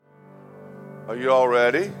Are you all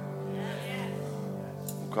ready?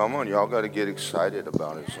 Come on, y'all got to get excited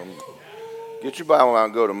about it. So get your Bible out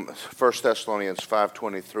and go to 1 Thessalonians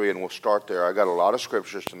 5:23, and we'll start there. I got a lot of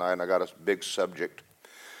scriptures tonight, and I got a big subject.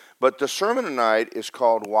 But the sermon tonight is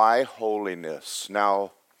called Why Holiness?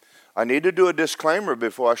 Now, I need to do a disclaimer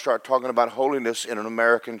before I start talking about holiness in an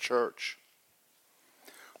American church.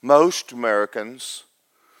 Most Americans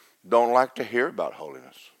don't like to hear about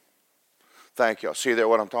holiness. Thank y'all. See there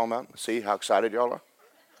what I'm talking about? See how excited y'all are?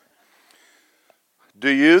 Do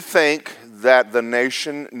you think that the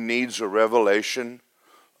nation needs a revelation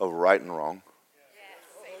of right and wrong?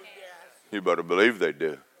 You better believe they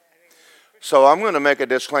do. So I'm going to make a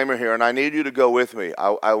disclaimer here, and I need you to go with me.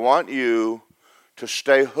 I want you to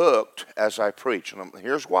stay hooked as I preach. And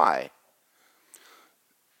here's why.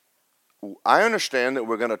 I understand that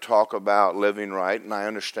we're going to talk about living right, and I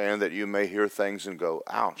understand that you may hear things and go,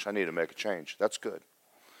 ouch, I need to make a change. That's good.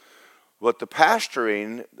 But the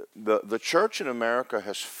pastoring, the church in America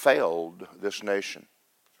has failed this nation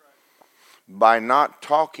by not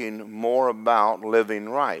talking more about living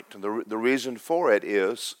right. The reason for it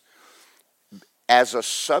is, as a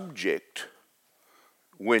subject,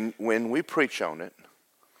 when we preach on it,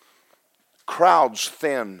 crowds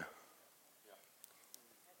thin.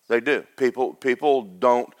 They do. People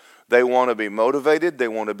don't, they want to be motivated, they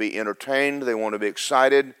want to be entertained, they want to be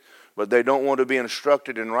excited, but they don't want to be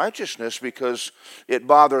instructed in righteousness because it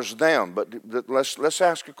bothers them. But let's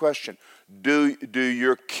ask a question. Do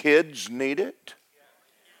your kids need it?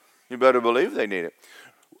 You better believe they need it.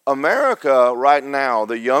 America right now,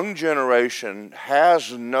 the young generation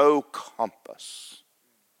has no compass.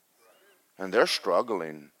 And they're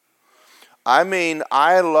struggling. I mean,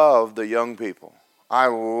 I love the young people. I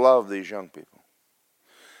love these young people.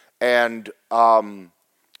 And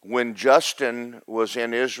when Justin was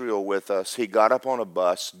in Israel with us, he got up on a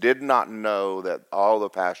bus, did not know that all the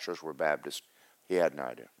pastors were Baptist. He had no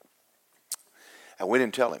idea. And we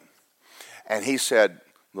didn't tell him. And he said,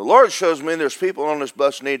 the Lord shows me there's people on this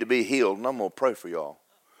bus need to be healed, and I'm going to pray for y'all.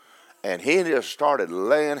 And he just started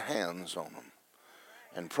laying hands on them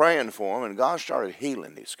and praying for them, and God started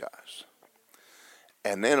healing these guys.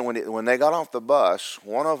 And then when they got off the bus,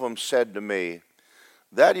 one of them said to me,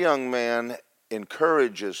 that young man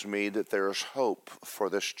encourages me that there is hope for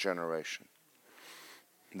this generation.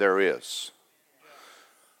 There is.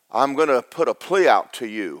 I'm going to put a plea out to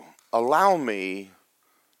you. Allow me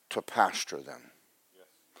to pastor them.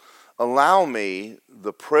 Allow me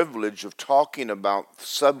the privilege of talking about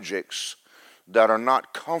subjects that are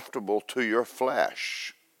not comfortable to your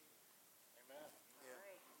flesh.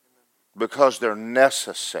 Because they're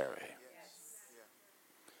necessary.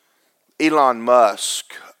 Elon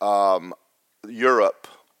Musk, Europe,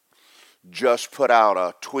 just put out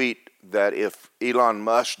a tweet that if Elon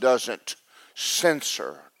Musk doesn't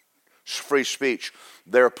censor free speech,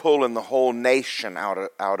 they're pulling the whole nation out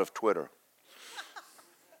of Twitter.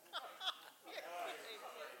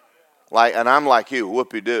 And I'm like you,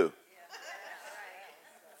 whoopee-doo.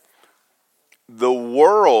 The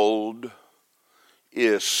world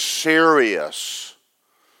is serious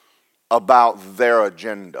about their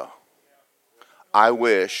agenda. I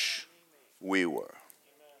wish we were.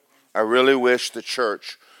 I really wish the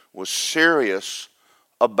church was serious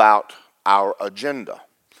about our agenda.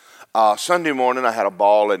 Sunday morning I had a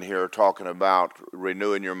ball in here talking about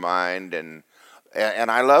renewing your mind, and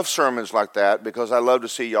I love sermons like that because I love to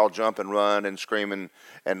see y'all jump and run and scream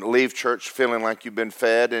and leave church feeling like you've been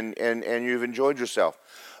fed and you've enjoyed yourself.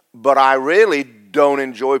 But I really don't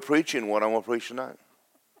enjoy preaching what I'm going to preach tonight.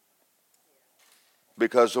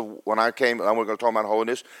 Because of when I came, and we're going to talk about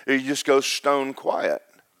holiness, it just goes stone quiet.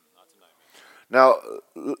 Now,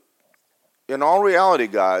 in all reality,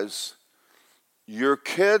 guys, your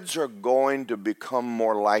kids are going to become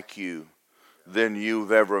more like you than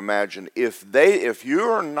you've ever imagined. If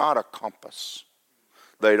you're not a compass,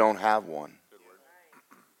 they don't have one.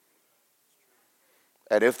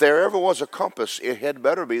 And if there ever was a compass, it had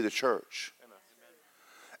better be the church.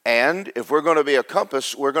 And if we're going to be a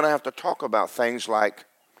compass, we're going to have to talk about things like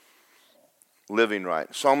living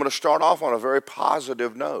right. So I'm going to start off on a very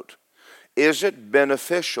positive note. Is it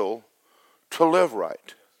beneficial to live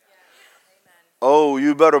right? Oh,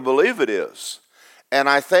 you better believe it is. And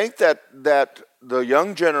I think that the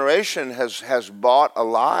young generation has bought a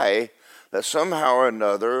lie that somehow or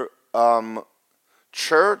another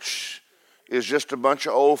church is just a bunch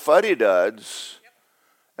of old fuddy-duds,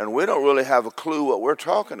 and we don't really have a clue what we're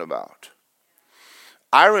talking about.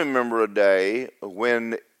 I remember a day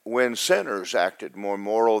when sinners acted more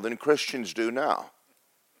moral than Christians do now.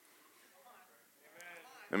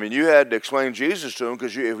 I mean, you had to explain Jesus to them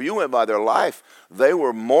because if you went by their life, they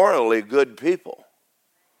were morally good people.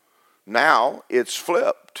 Now it's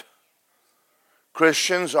flipped.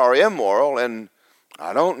 Christians are immoral, and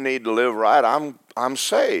I don't need to live right. I'm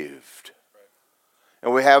saved.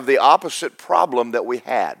 And we have the opposite problem that we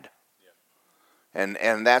had. And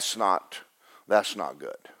that's not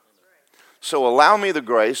good. So allow me the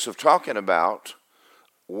grace of talking about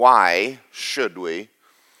why should we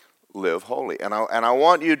live holy. And I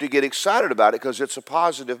want you to get excited about it because it's a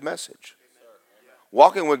positive message.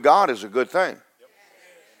 Walking with God is a good thing.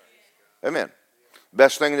 Amen.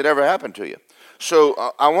 Best thing that ever happened to you.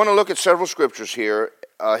 So I want to look at several scriptures here.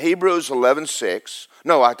 Hebrews 11:6.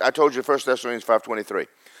 No, I told you 1 Thessalonians 5:23.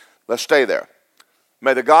 Let's stay there.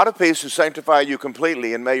 May the God of peace who sanctify you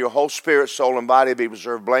completely, and may your whole spirit, soul, and body be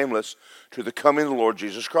preserved blameless to the coming of the Lord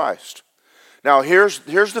Jesus Christ. Now here's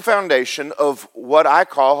the foundation of what I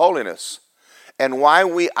call holiness, and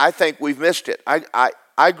why I think we've missed it.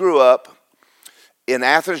 I grew up in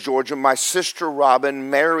Athens, Georgia. My sister Robin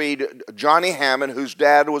married Johnny Hammond, whose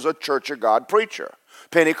dad was a Church of God preacher,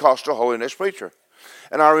 Pentecostal holiness preacher.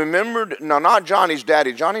 And I remembered, now not Johnny's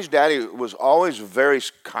daddy. Johnny's daddy was always very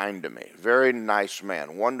kind to me, very nice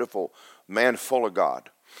man, wonderful man, full of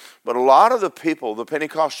God. But a lot of the people, the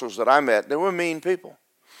Pentecostals that I met, they were mean people.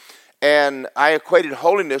 And I equated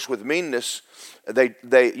holiness with meanness. They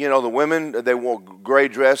the women, they wore gray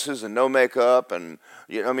dresses and no makeup, and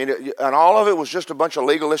and all of it was just a bunch of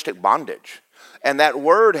legalistic bondage. And that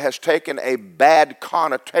word has taken a bad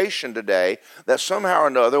connotation today that somehow or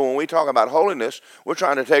another, when we talk about holiness, we're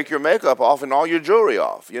trying to take your makeup off and all your jewelry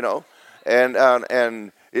off,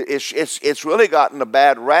 And it's really gotten a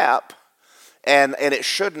bad rap, and it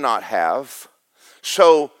should not have.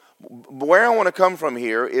 So where I want to come from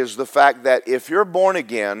here is the fact that if you're born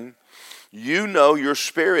again, you know your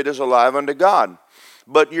spirit is alive unto God.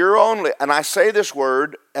 But you're only, and I say this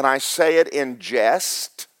word, and I say it in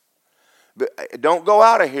jest. Don't go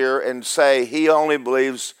out of here and say he only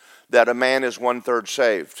believes that a man is 1/3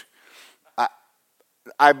 saved.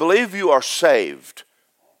 I believe you are saved,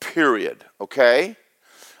 period, okay?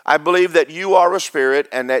 I believe that you are a spirit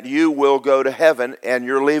and that you will go to heaven and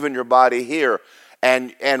you're leaving your body here.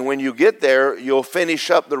 And when you get there, you'll finish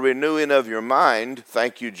up the renewing of your mind.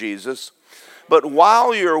 Thank you, Jesus. But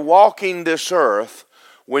while you're walking this earth,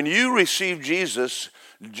 when you receive Jesus,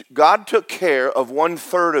 God took care of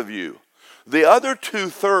 1/3 of you. The other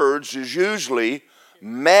 2/3 is usually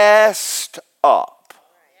messed up.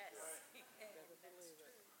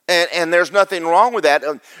 And there's nothing wrong with that.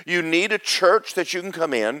 You need a church that you can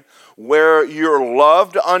come in where you're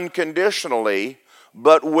loved unconditionally,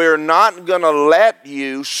 but we're not going to let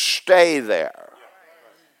you stay there.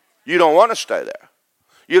 You don't want to stay there.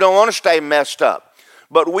 You don't want to stay messed up.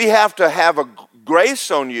 But we have to have a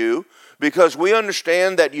grace on you because we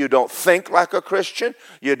understand that you don't think like a Christian,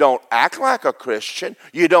 you don't act like a Christian,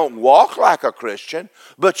 you don't walk like a Christian,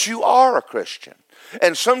 but you are a Christian.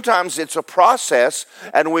 And sometimes it's a process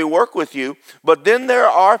and we work with you, but then there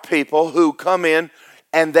are people who come in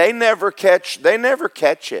and they never catch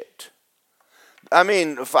it. I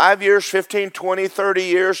mean, 5 years, 15, 20, 30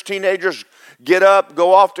 years, teenagers get up,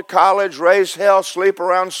 go off to college, raise hell, sleep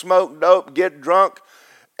around, smoke dope, get drunk,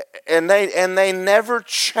 and they never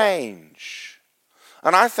change.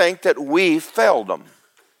 And I think that we failed them.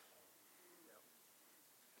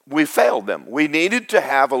 We failed them. We needed to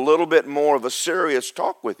have a little bit more of a serious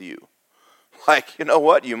talk with you. Like, you know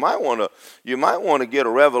what? You might want to get a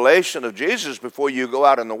revelation of Jesus before you go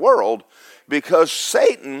out in the world, because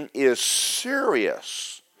Satan is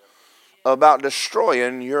serious about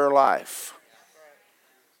destroying your life.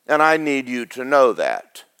 And I need you to know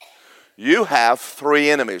that. You have 3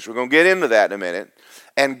 enemies. We're going to get into that in a minute.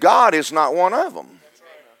 And God is not one of them.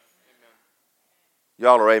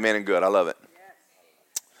 Y'all are amen and good. I love it.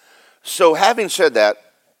 So having said that,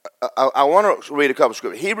 I want to read a couple of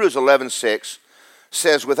scriptures. Hebrews 11:6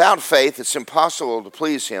 says, without faith it's impossible to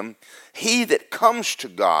please him. He that comes to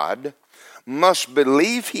God must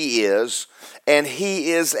believe he is, and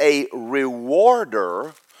he is a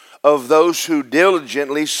rewarder of those who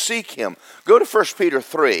diligently seek him. Go to 1 Peter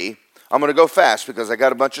 3. I'm going to go fast because I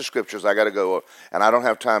got a bunch of scriptures I got to go, and I don't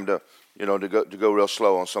have time to go real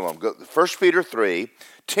slow on some of them. 1 Peter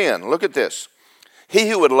 3:10. Look at this. He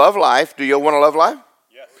who would love life, do you want to love life?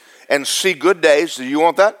 Yes. And see good days, do you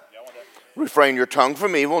want that? Yeah, I want that. Refrain your tongue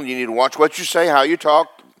from evil. You need to watch what you say, how you talk,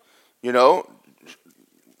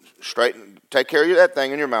 straighten, take care of that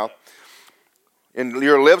thing in your mouth. In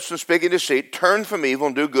your lips and speaking deceit, turn from evil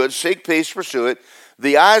and do good, seek peace, pursue it.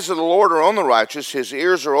 The eyes of the Lord are on the righteous. His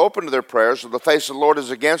ears are open to their prayers. The face of the Lord is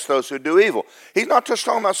against those who do evil. He's not just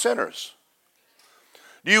talking about sinners.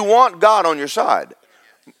 Do you want God on your side?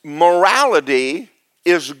 Morality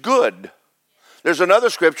is good. There's another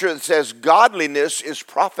scripture that says godliness is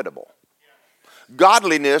profitable.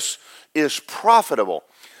 Godliness is profitable.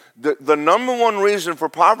 The number one reason for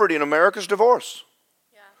poverty in America is divorce.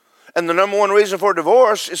 Yeah. And the number one reason for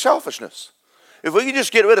divorce is selfishness. If we could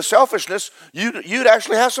just get rid of selfishness, you'd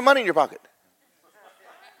actually have some money in your pocket.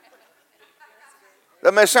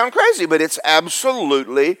 That may sound crazy, but it's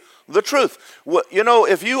absolutely the truth. You know,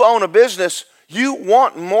 if you own a business, you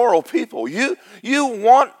want moral people. You don't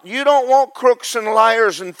want crooks and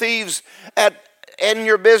liars and thieves in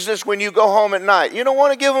your business when you go home at night. You don't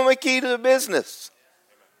want to give them a key to the business.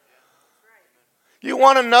 You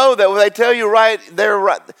want to know that when they tell you they're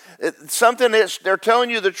right. They're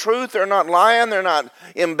telling you the truth. They're not lying. They're not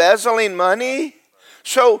embezzling money.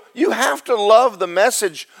 So you have to love the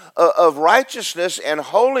message of righteousness and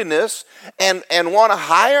holiness and want to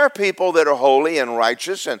hire people that are holy and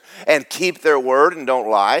righteous and keep their word and don't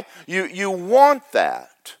lie. You want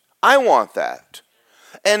that. I want that.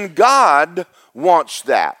 And God wants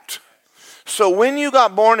that. So when you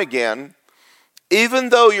got born again, even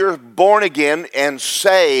though you're born again and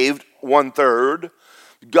saved 1/3,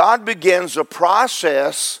 God begins a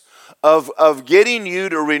process of getting you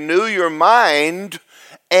to renew your mind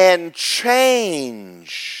and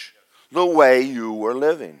change the way you were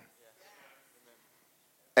living.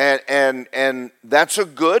 And that's a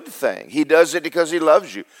good thing. He does it because he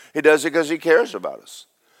loves you. He does it because he cares about us.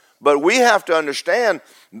 But we have to understand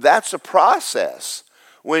that's a process.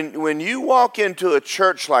 When you walk into a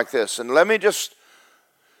church like this, and let me just,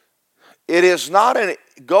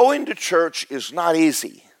 going to church is not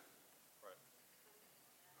easy.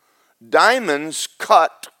 Diamonds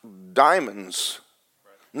cut diamonds.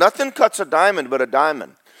 Nothing cuts a diamond but a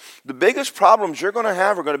diamond. The biggest problems you're going to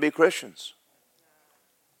have are going to be Christians.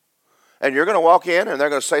 And you're going to walk in and they're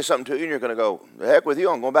going to say something to you and you're going to go, the heck with you,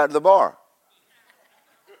 I'm going back to the bar.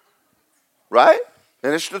 Right?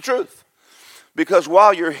 And it's the truth. Because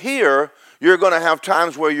while you're here, you're going to have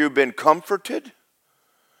times where you've been comforted.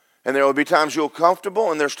 And there will be times you'll be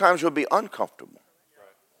comfortable, and there's times you'll be uncomfortable.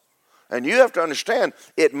 And you have to understand,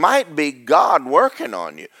 it might be God working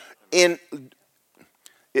on you.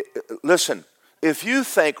 Listen, if you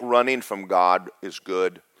think running from God is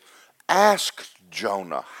good, ask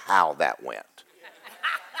Jonah how that went.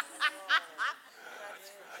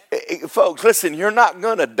 Folks, listen, you're not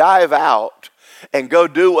going to dive out and go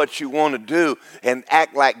do what you want to do and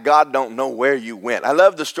act like God don't know where you went. I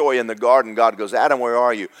love the story in the garden. God goes, Adam, where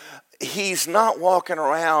are you? He's not walking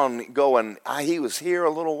around going, he was here a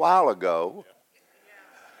little while ago.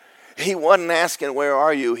 He wasn't asking, where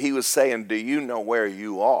are you? He was saying, do you know where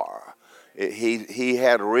you are? He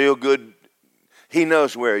had a real good, he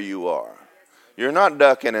knows where you are. You're not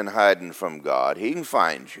ducking and hiding from God. He can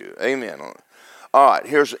find you. Amen. All right,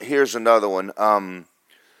 here's another one.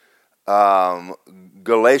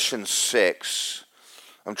 Galatians 6.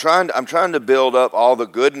 I'm trying to build up all the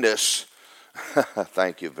goodness.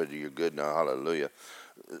 Thank you for your goodness. Hallelujah.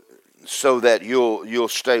 So that you'll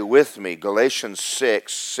stay with me. Galatians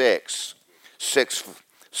 6,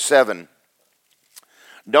 7.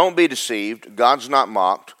 Don't be deceived. God's not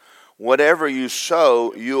mocked. Whatever you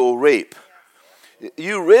sow, you'll reap.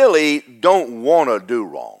 You really don't want to do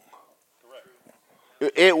wrong.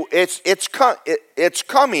 It's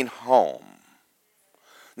coming home.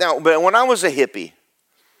 Now, but when I was a hippie,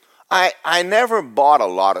 I never bought a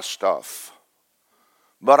lot of stuff.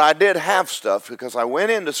 But I did have stuff because I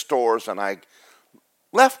went into stores and I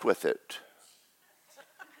left with it.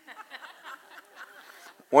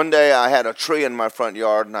 One day I had a tree in my front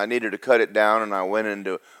yard and I needed to cut it down,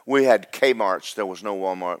 and we had Kmart's, there was no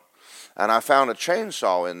Walmart. And I found a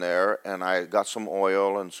chainsaw in there, and I got some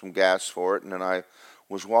oil and some gas for it, and then I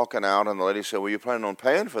was walking out, and the lady said, well, you planning on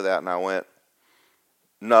paying for that? And I went,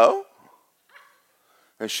 no.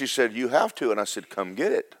 And she said, you have to. And I said, come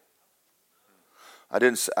get it.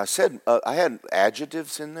 I said, I had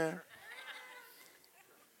adjectives in there.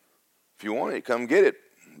 If you want it, come get it,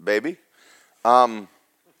 baby. And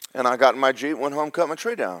I got in my Jeep, went home, cut my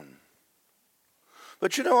tree down.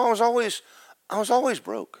 But you know, I was always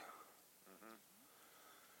broke.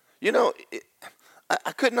 You know,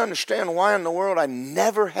 I couldn't understand why in the world I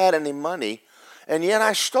never had any money, and yet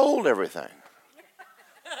I stole everything.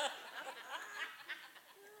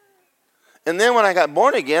 And then when I got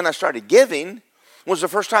born again, I started giving. Was the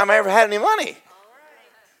first time I ever had any money.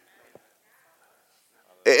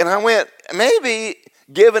 And I went, maybe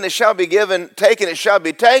given it shall be given, taken it shall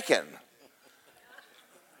be taken.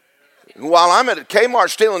 While I'm at Kmart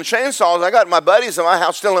stealing chainsaws, I got my buddies in my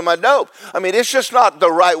house stealing my dope. I mean, it's just not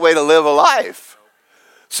the right way to live a life.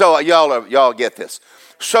 So y'all get this.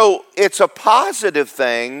 So it's a positive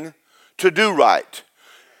thing to do right.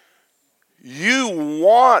 You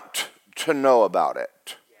want to know about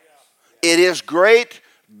it. It is great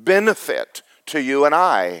benefit to you and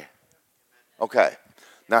I. Okay.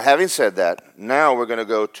 Now, having said that, now we're going to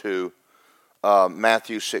go to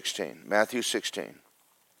Matthew 16. Matthew 16.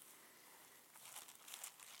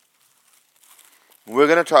 We're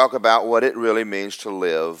going to talk about what it really means to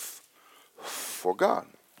live for God.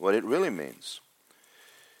 What it really means.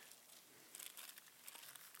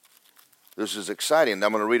 This is exciting.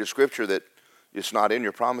 I'm going to read a scripture that it's not in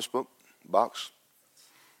your promise book box.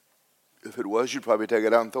 If it was, you'd probably take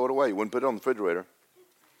it out and throw it away. You wouldn't put it on the refrigerator.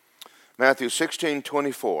 Matthew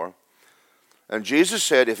 16:24. And Jesus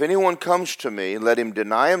said, if anyone comes to me, let him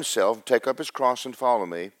deny himself, take up his cross and follow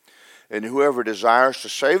me. And whoever desires to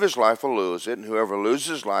save his life will lose it, and whoever loses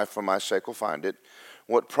his life for my sake will find it.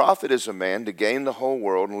 What profit is a man to gain the whole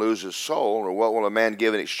world and lose his soul? Or what will a man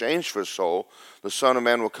give in exchange for his soul? The Son of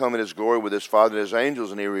Man will come in his glory with his Father and his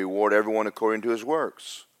angels, and he will reward everyone according to his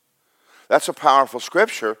works. That's a powerful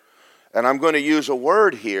scripture, and I'm going to use a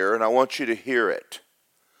word here, and I want you to hear it.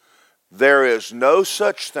 There is no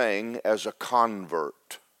such thing as a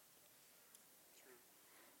convert.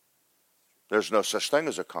 There's no such thing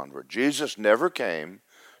as a convert. Jesus never came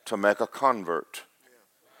to make a convert.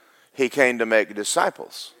 He came to make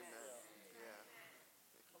disciples.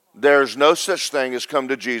 There's no such thing as come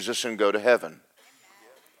to Jesus and go to heaven.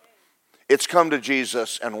 It's come to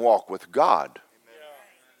Jesus and walk with God.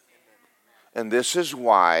 And this is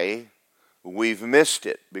why we've missed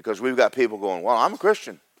it. Because we've got people going, well, I'm a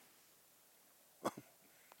Christian.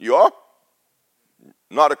 You are?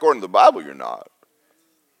 Not according to the Bible, you're not.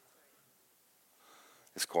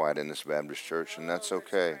 It's quiet in this Baptist church, and that's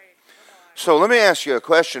okay. So let me ask you a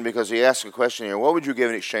question, because he asked a question here. What would you give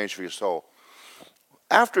in exchange for your soul?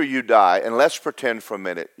 After you die, and let's pretend for a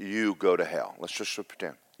minute you go to hell. Let's just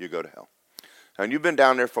pretend you go to hell. And you've been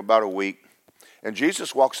down there for about a week, and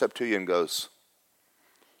Jesus walks up to you and goes,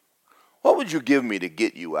 what would you give me to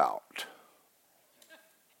get you out?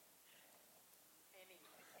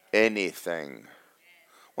 Anything.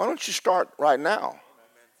 Why don't you start right now?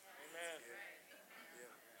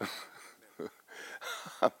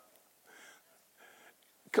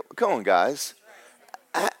 Come on, guys.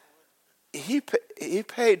 He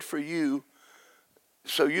paid for you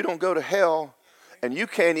so you don't go to hell, and you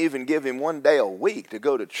can't even give him one day a week to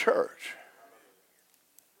go to church.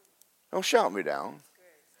 Don't shout me down.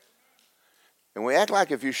 And we act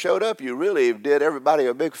like if you showed up, you really did everybody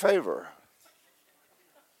a big favor.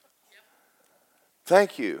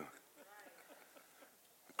 Thank you.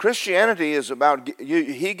 Christianity is about,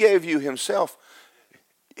 he gave you himself.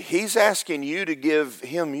 He's asking you to give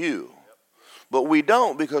him you. But we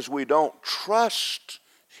don't, because we don't trust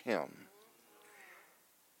him.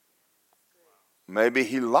 Maybe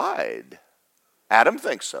he lied. Adam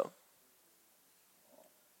thinks so.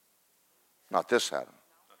 Not this Adam.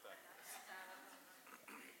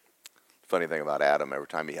 Funny thing about Adam, every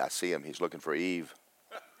time I see him, he's looking for Eve.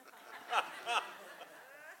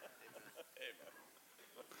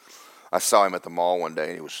 I saw him at the mall one day,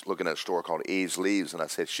 and he was looking at a store called Eve's Leaves, and I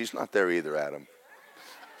said, she's not there either, Adam.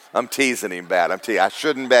 I'm teasing him bad. I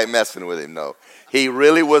shouldn't be messing with him, no. He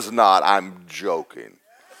really was not. I'm joking.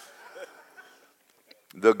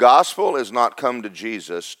 The gospel is not come to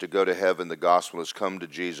Jesus to go to heaven. The gospel has come to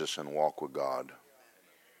Jesus and walk with God.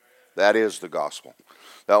 That is the gospel.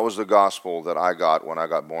 That was the gospel that I got when I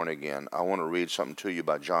got born again. I want to read something to you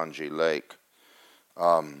by John G. Lake.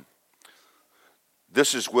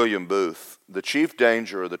 This is William Booth. The chief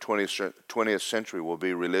danger of the 20th century will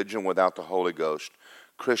be religion without the Holy Ghost,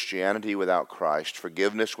 Christianity without Christ,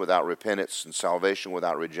 forgiveness without repentance, and salvation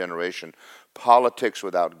without regeneration, politics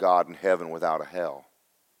without God, and heaven without a hell.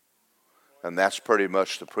 And that's pretty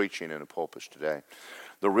much the preaching in the pulpits today.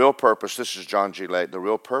 The real purpose, this is John G. Lake, the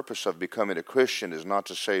real purpose of becoming a Christian is not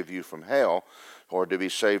to save you from hell or to be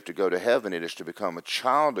saved to go to heaven. It is to become a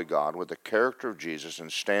child of God with the character of Jesus and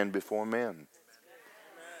stand before men.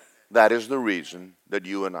 That is the reason that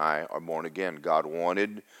you and I are born again. God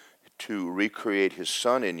wanted to recreate his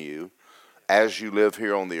Son in you as you live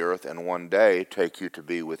here on the earth and one day take you to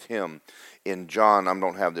be with him. In John, I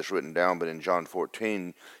don't have this written down, but in John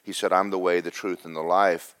 14, he said, I'm the way, the truth, and the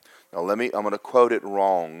life. Now I'm going to quote it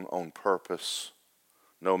wrong on purpose.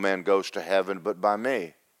 No man goes to heaven but by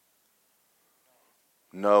me.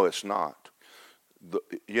 No, it's not.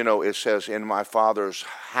 It says, in my Father's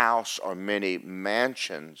house are many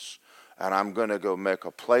mansions, and I'm going to go make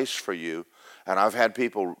a place for you. And I've had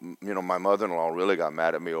people, my mother-in-law really got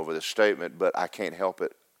mad at me over this statement, but I can't help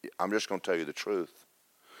it. I'm just going to tell you the truth.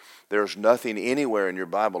 There's nothing anywhere in your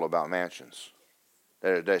Bible about mansions.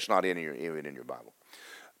 That's not even in your Bible.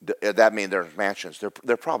 That means there's mansions.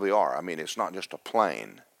 There probably are. I mean, it's not just a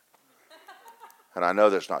plane. And I know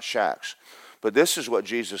there's not shacks. But this is what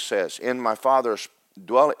Jesus says. In my Father's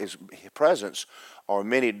his presence are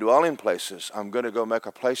many dwelling places. I'm going to go make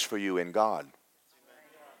a place for you in God.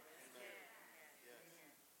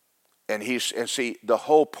 And see, the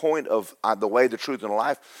whole point of the way, the truth, and the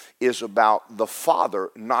life is about the Father,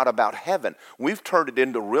 not about heaven. We've turned it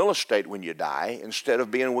into real estate when you die instead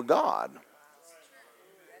of being with God.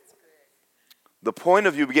 The point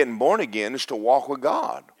of you getting born again is to walk with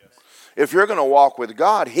God. If you're going to walk with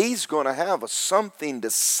God, He's going to have something to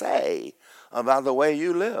say about the way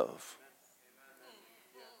you live.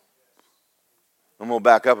 I'm going to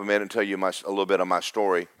back up a minute and tell you a little bit of my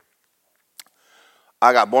story.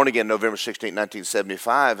 I got born again November 16,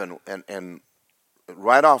 1975, and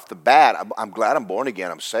right off the bat, I'm glad I'm born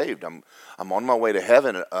again. I'm saved. I'm on my way to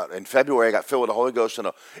heaven. In February, I got filled with the Holy Ghost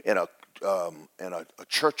in a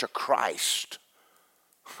Church of Christ.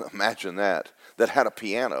 Imagine that had a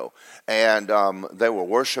piano, and they were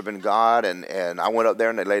worshiping God, and I went up there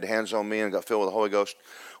and they laid hands on me and got filled with the Holy Ghost.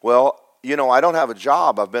 Well, I don't have a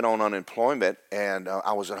job. I've been on unemployment, and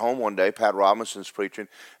I was at home one day. Pat Robinson's preaching,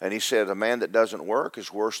 and he said, a man that doesn't work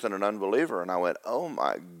is worse than an unbeliever. And I went, oh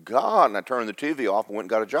my God, and I turned the TV off and went and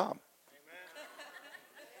got a job.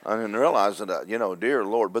 Amen. I didn't realize that, dear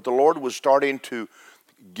Lord, but the Lord was starting to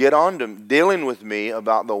get on to dealing with me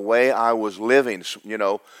about the way I was living.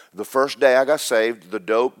 The first day I got saved, the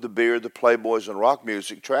dope, the beer, the Playboys, and rock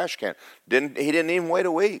music, trash can. He didn't even wait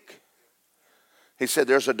a week. He said,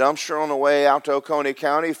 there's a dumpster on the way out to Oconee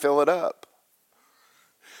County, fill it up.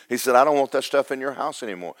 He said, I don't want that stuff in your house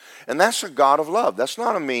anymore. And that's a God of love. That's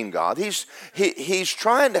not a mean God. He's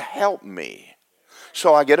trying to help me.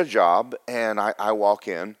 So I get a job, and I walk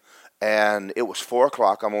in. And it was 4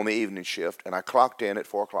 o'clock. I'm on the evening shift, and I clocked in at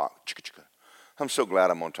 4 o'clock. I'm so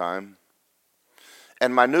glad I'm on time.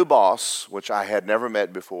 And my new boss, which I had never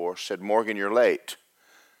met before, said, Morgan, you're late.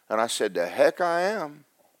 And I said, the heck I am.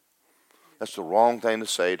 That's the wrong thing to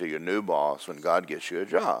say to your new boss when God gets you a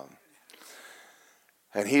job.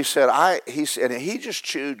 And he said, and he just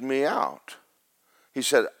chewed me out. He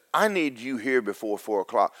said, I need you here before 4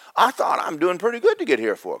 o'clock. I thought I'm doing pretty good to get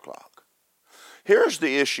here at 4 o'clock. Here's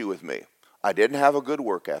the issue with me. I didn't have a good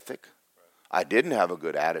work ethic. I didn't have a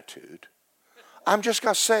good attitude. I'm just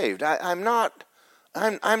got saved. I'm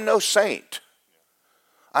no saint.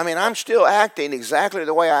 I mean, I'm still acting exactly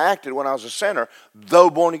the way I acted when I was a sinner, though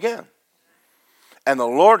born again. And the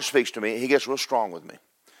Lord speaks to me. He gets real strong with me.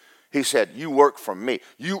 He said, you work for me.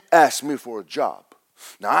 You asked me for a job.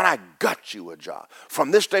 Now, and I got you a job.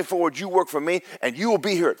 From this day forward, you work for me, and you will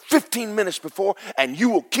be here at 15 minutes before, and you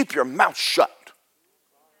will keep your mouth shut.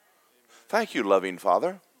 Thank you, loving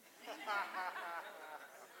Father.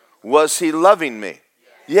 Was He loving me?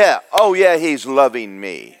 Yeah. Oh, yeah, He's loving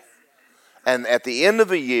me. And at the end of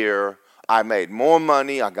the year, I made more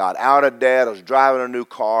money. I got out of debt. I was driving a new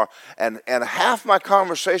car. And half my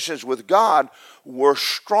conversations with God were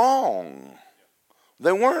strong.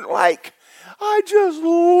 They weren't like, I just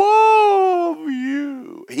love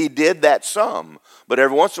you. He did that some. But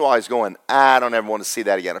every once in a while, He's going, I don't ever want to see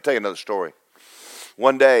that again. I'll tell you another story.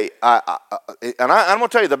 One day, I'm going to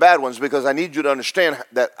tell you the bad ones because I need you to understand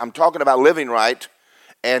that I'm talking about living right,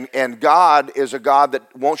 and God is a God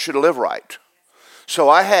that wants you to live right. So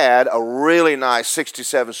I had a really nice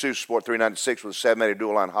 67 Super Sport 396 with a 780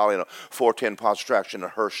 dual line Holley and a 410 positive traction and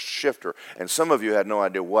a Hurst shifter, and some of you had no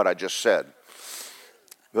idea what I just said.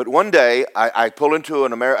 But one day, I pull into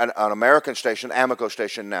an American station, Amoco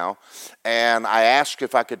station now, and I asked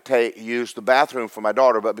if I could use the bathroom for my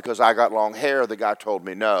daughter, but because I got long hair, the guy told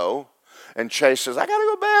me no. And Chase says, I got to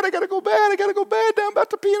go bad, I'm about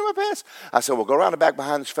to pee in my pants. I said, well, go around the back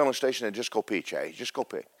behind this filling station and just go pee, Chase, just go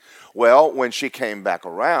pee. Well, when she came back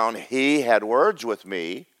around, he had words with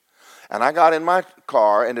me, and I got in my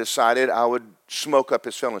car and decided I would smoke up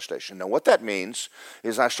his filling station. Now, what that means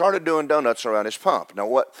is I started doing donuts around his pump.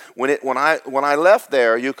 Now, when I left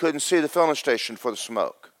there, you couldn't see the filling station for the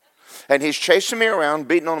smoke. And he's chasing me around,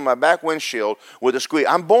 beating on my back windshield with a squeak.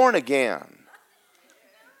 I'm born again.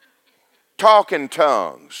 Talking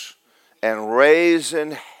tongues and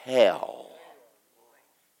raising hell.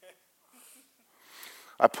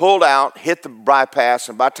 I pulled out, hit the bypass,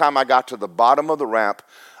 and by the time I got to the bottom of the ramp,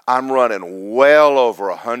 I'm running well over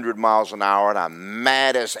 100 miles an hour, and I'm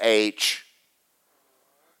mad as H.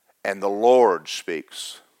 And the Lord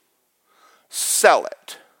speaks. sell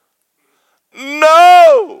it.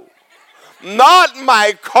 No, not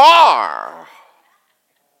my car.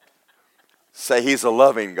 Say, He's a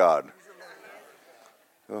loving God.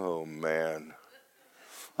 Oh, man.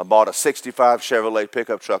 I bought a 65 Chevrolet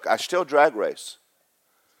pickup truck. I still drag race.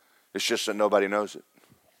 It's just that nobody knows it.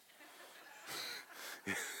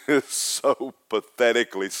 It's so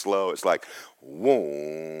pathetically slow. It's like, whoa.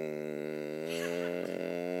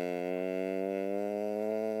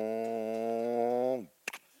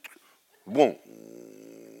 Whoa.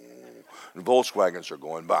 And Volkswagens are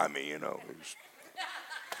going by me, you know.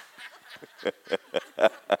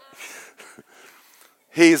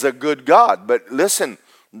 He's a good God. But listen,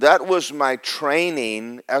 that was my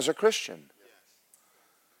training as a Christian.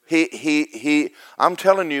 I'm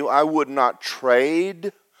telling you, I would not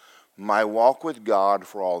trade my walk with God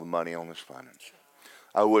for all the money on this planet.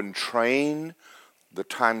 I wouldn't train the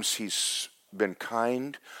times He's been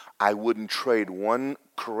kind. I wouldn't trade one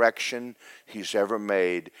correction He's ever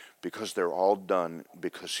made, because they're all done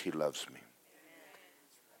because He loves me.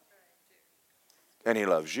 And He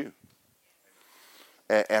loves you.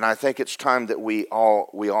 And I think it's time that we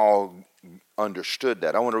all understood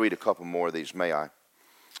that. I want to read a couple more of these, may I?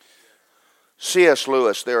 C.S.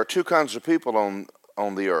 Lewis, there are two kinds of people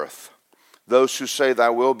on the earth. Those who say, thy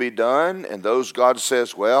will be done, and those God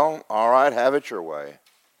says, well, all right, have it your way.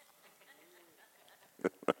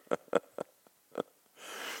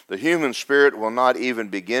 The human spirit will not even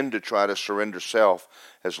begin to try to surrender self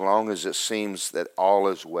as long as it seems that all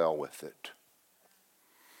is well with it.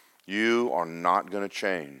 You are not going to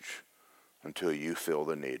change until you feel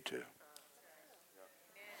the need to.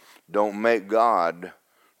 Don't make God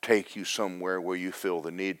take you somewhere where you feel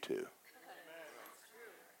the need to.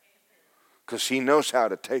 Because He knows how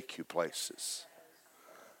to take you places.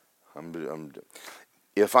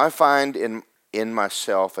 If I find in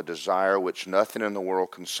myself a desire which nothing in the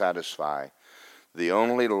world can satisfy, the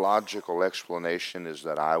only logical explanation is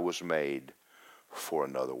that I was made for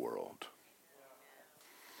another world.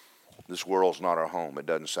 This world's not our home. It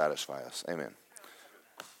doesn't satisfy us. Amen.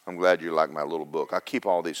 I'm glad you like my little book. I keep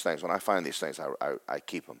all these things. When I find these things, I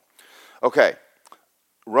keep them. Okay.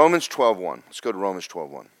 Romans 12:1. Let's go to Romans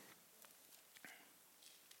 12:1.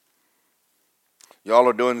 Y'all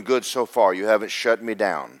are doing good so far. You haven't shut me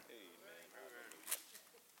down.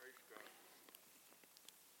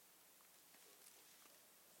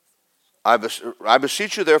 I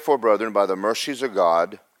beseech you, therefore, brethren, by the mercies of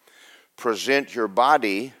God, present your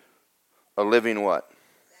body a living what?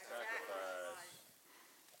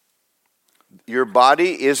 Your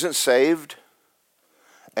body isn't saved,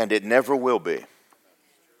 and it never will be.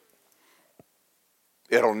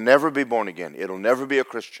 It'll never be born again. It'll never be a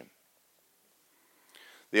Christian.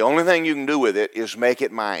 The only thing you can do with it is make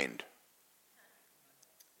it mind.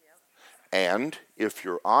 And if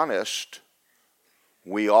you're honest,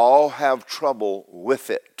 we all have trouble with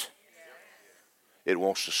it. It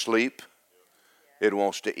wants to sleep. It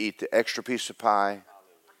wants to eat the extra piece of pie.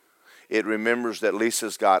 It remembers that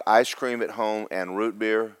Lisa's got ice cream at home and root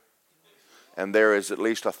beer, and there is at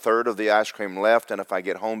least a third of the ice cream left, and if I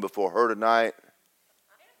get home before her tonight,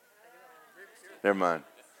 never mind.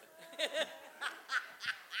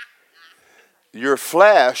 Your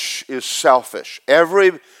flesh is selfish.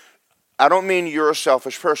 I don't mean you're a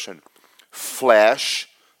selfish person. Flesh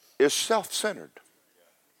is self-centered.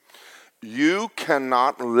 You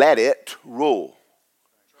cannot let it rule.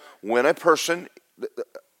 When a person,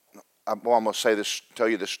 I'm going to tell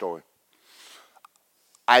you this story.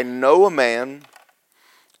 I know a man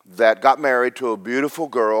that got married to a beautiful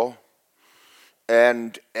girl,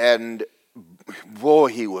 and boy,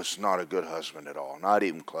 he was not a good husband at all, not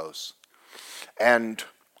even close. And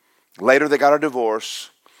later they got a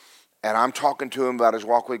divorce, and I'm talking to him about his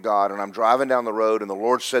walk with God, and I'm driving down the road, and the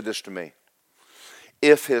Lord said this to me.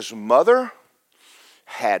 If his mother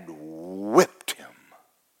had whipped him,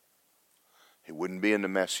 he wouldn't be in the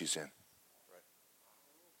mess he's in.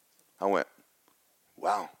 I went,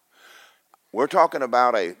 wow. We're talking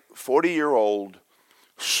about a 40-year-old,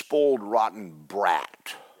 spoiled, rotten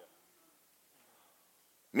brat.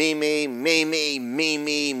 Me, me, me, me, me,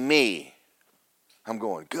 me, me. I'm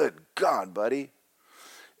going, good God, buddy.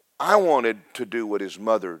 I wanted to do what his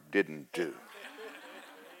mother didn't do.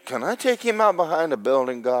 Can I take him out behind a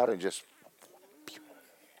building, God, and just...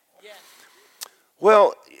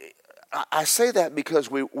 Well, I say that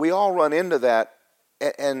because we all run into that,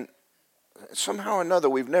 and somehow or another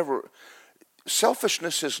we've never...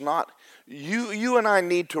 Selfishness is not... You and I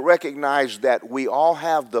need to recognize that we all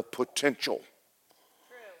have the potential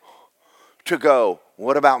to go,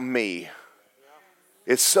 what about me?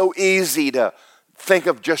 It's so easy to think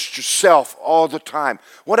of just yourself all the time?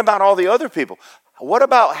 What about all the other people? What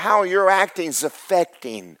about how your acting is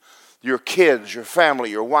affecting your kids, your family,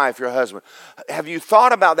 your wife, your husband? Have you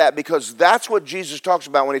thought about that? Because that's what Jesus talks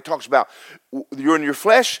about when he talks about you're in your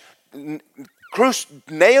flesh.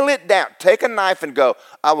 Nail it down. Take a knife and go,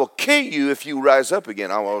 I will kill you if you rise up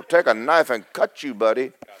again. I will take a knife and cut you,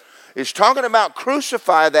 buddy. It's talking about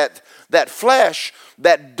crucify that flesh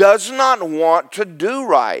that does not want to do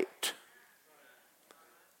right.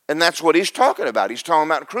 And that's what he's talking about. He's talking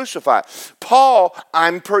about crucify. Paul,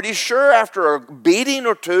 I'm pretty sure after a beating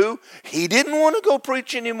or two, he didn't want to go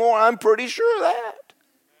preach anymore. I'm pretty sure of that.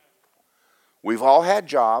 We've all had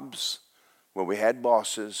jobs where we had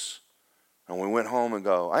bosses, and we went home and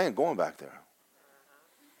go, I ain't going back there.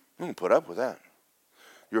 I'm going to put up with that.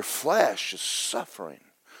 Your flesh is suffering,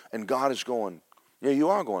 and God is going, yeah, you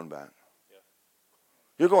are going back.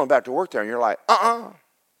 You're going back to work there, and you're like, I'm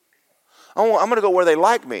going to go where they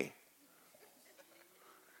like me.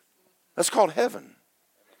 That's called heaven.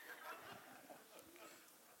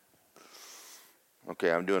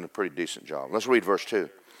 Okay, I'm doing a pretty decent job. Let's read verse 2.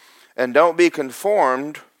 And don't be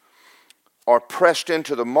conformed or pressed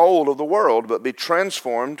into the mold of the world, but be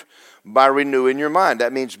transformed by renewing your mind.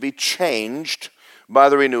 That means be changed by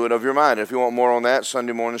the renewing of your mind. If you want more on that,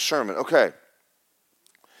 Sunday morning sermon. Okay.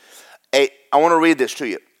 I want to read this to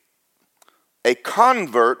you. A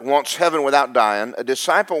convert wants heaven without dying. A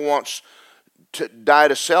disciple wants to die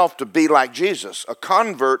to self to be like Jesus. A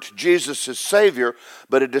convert, Jesus is Savior,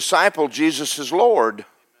 but a disciple, Jesus is Lord.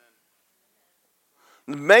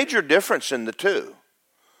 The major difference in the two.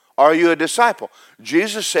 Are you a disciple?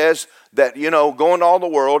 Jesus says that, go into all the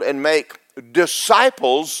world and make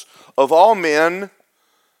disciples of all men,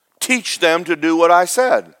 teach them to do what I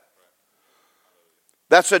said.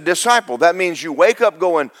 That's a disciple. That means you wake up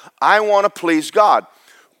going, I want to please God.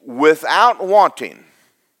 Without wanting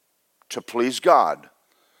to please God,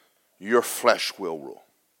 your flesh will rule.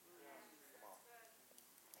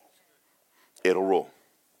 It'll rule.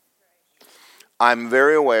 I'm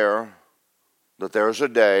very aware that there's a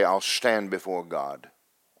day I'll stand before God.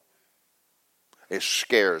 It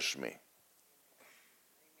scares me.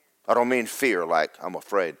 I don't mean fear like I'm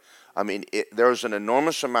afraid. I mean, there's an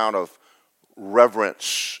enormous amount of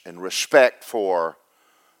reverence and respect for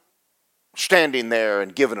standing there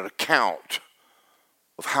and giving an account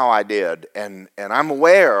of how I did. And I'm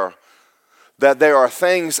aware that there are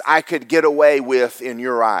things I could get away with in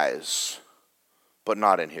your eyes, but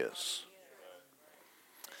not in his.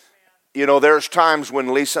 There's times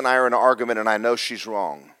when Lisa and I are in an argument and I know she's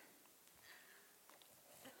wrong.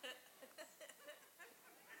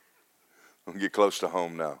 I'm going to get close to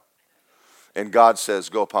home now. And God says,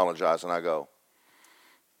 go apologize. And I go,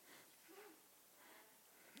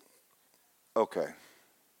 okay.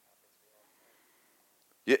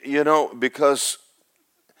 Because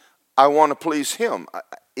I want to please him,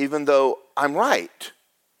 even though I'm right.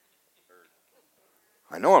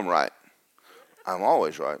 I know I'm right. I'm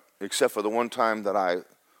always right, except for the one time that I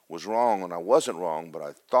was wrong and I wasn't wrong, but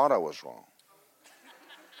I thought I was wrong.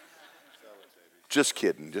 Just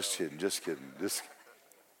kidding.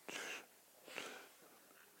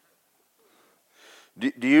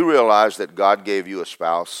 Do you realize that God gave you a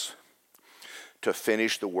spouse to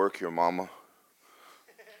finish the work your mama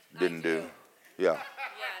didn't do? Yeah. Yes,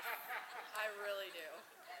 I really do.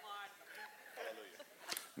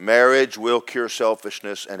 Marriage will cure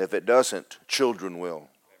selfishness, and if it doesn't, children will.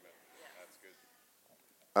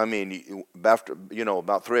 I mean, after,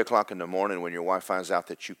 about 3 o'clock in the morning when your wife finds out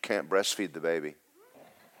that you can't breastfeed the baby,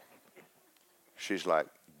 she's like,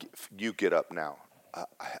 you get up now.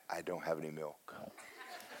 I don't have any milk.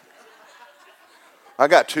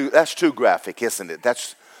 That's too graphic, isn't it?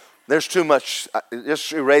 There's too much.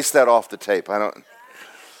 Just erase that off the tape.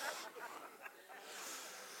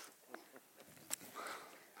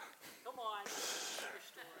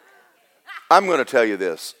 I'm going to tell you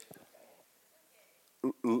this.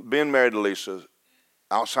 Being married to Lisa,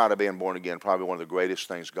 outside of being born again, probably one of the greatest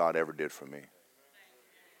things God ever did for me.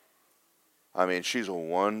 I mean, she's a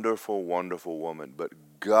wonderful, wonderful woman, but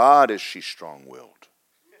God is she strong-willed.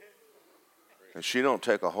 And she don't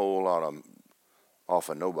take a whole lot off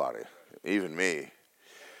of nobody, even me.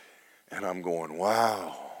 And I'm going,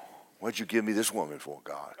 wow, what'd you give me this woman for,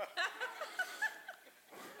 God?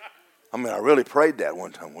 I mean, I really prayed that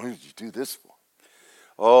one time. What did you do this for?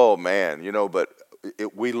 Oh, man, but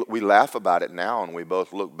we laugh about it now, and we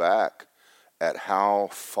both look back at how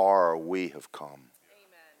far we have come. Amen.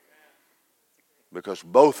 Because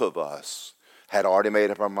both of us had already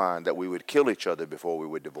made up our mind that we would kill each other before we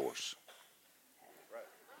would divorce.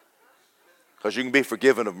 Because you can be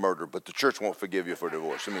forgiven of murder, but the church won't forgive you for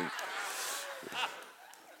divorce. I mean,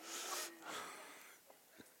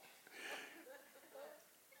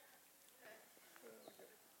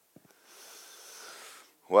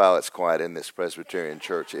 wow, it's quiet in this Presbyterian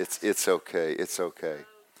church. It's okay. It's okay.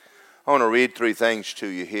 I want to read three things to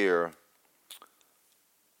you here.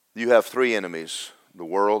 You have three enemies: the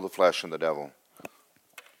world, the flesh, and the devil.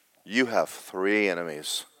 You have three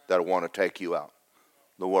enemies that want to take you out: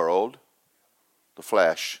 the world, the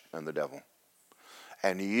flesh, and the devil.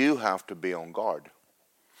 And you have to be on guard.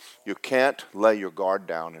 You can't lay your guard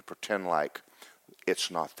down and pretend like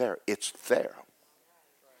it's not there. It's there.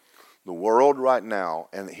 The world right now,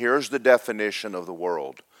 and here's the definition of the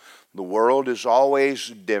world. The world is always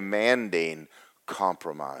demanding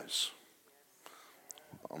compromise.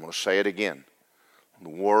 I'm going to say it again. The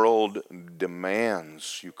world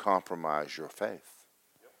demands you compromise your faith.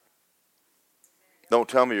 Don't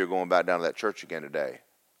tell me you're going back down to that church again today.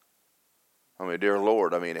 I mean, dear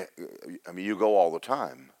Lord, I mean, you go all the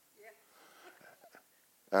time.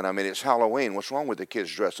 And I mean, it's Halloween. What's wrong with the kids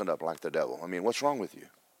dressing up like the devil? I mean, what's wrong with you?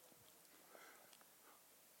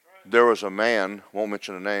 There was a man, won't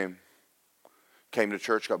mention a name, came to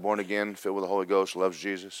church, got born again, filled with the Holy Ghost, loves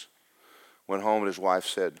Jesus. Went home and his wife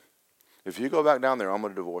said, if you go back down there, I'm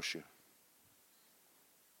going to divorce you.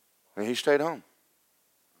 And he stayed home.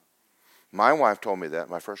 My wife told me that,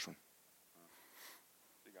 my first one.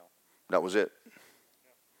 That was it.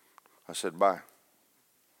 I said, bye.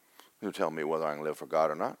 You tell me whether I can live for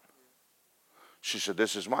God or not. She said,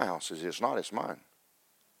 this is my house. I said, it's not, it's mine.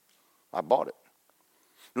 I bought it.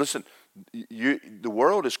 Listen, the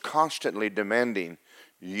world is constantly demanding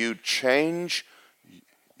you change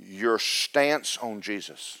your stance on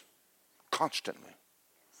Jesus. Constantly.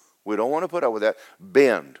 We don't want to put up with that.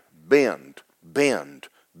 Bend, bend, bend,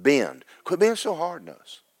 bend. Quit being so hard on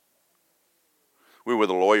us. We were with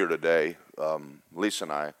a lawyer today, Lisa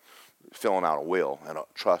and I, filling out a will and a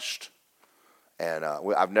trust. And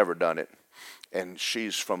I've never done it. And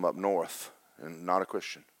she's from up north and not a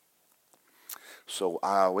Christian. So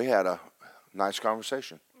we had a nice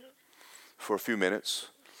conversation for a few minutes.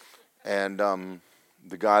 And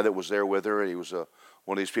the guy that was there with her, he was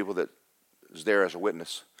one of these people that is there as a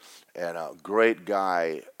witness. And a great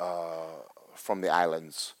guy from the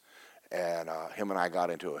islands. And him and I got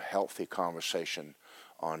into a healthy conversation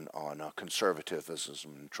on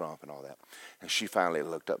conservatism and Trump and all that. And she finally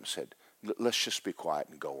looked up and said, let's just be quiet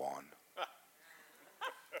and go on.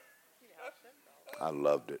 I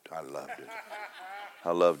loved it. I loved it.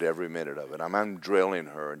 I loved every minute of it. I'm drilling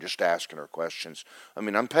her and just asking her questions. I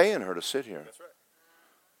mean, I'm paying her to sit here. That's right.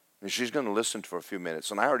 And she's going to listen for a few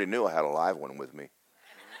minutes. And I already knew I had a live one with me.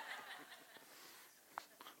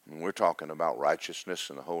 And we're talking about righteousness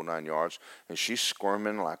and the whole 9 yards. And she's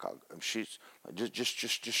squirming like she's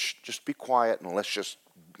just be quiet and let's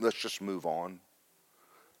just move on.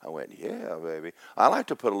 I went, yeah, baby. I like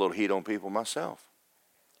to put a little heat on people myself.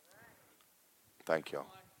 Thank y'all.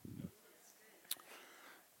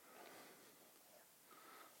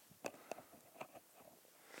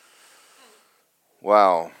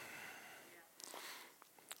 Wow.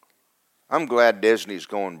 I'm glad Disney's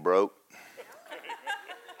going broke.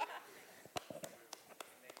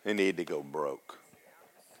 They need to go broke.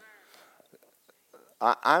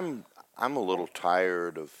 I'm a little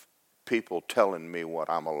tired of people telling me what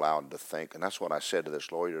I'm allowed to think, and that's what I said to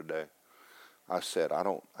this lawyer today. I said, I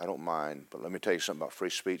don't mind, but let me tell you something about free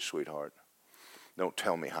speech, sweetheart. Don't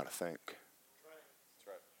tell me how to think.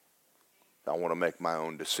 I want to make my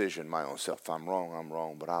own decision, my own self. If I'm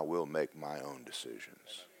wrong, but I will make my own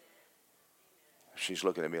decisions. She's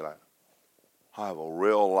looking at me like, I have a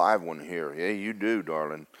real live one here. Yeah, you do,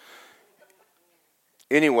 darling.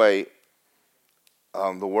 Anyway,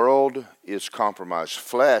 the world is compromised.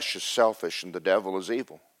 Flesh is selfish and the devil is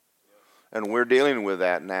evil. And we're dealing with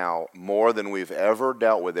that now more than we've ever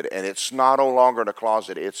dealt with it. And it's not no longer in a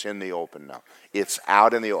closet. It's in the open now. It's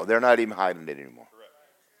out in the open. They're not even hiding it anymore.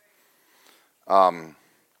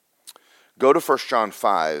 Go to 1 John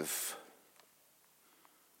 5.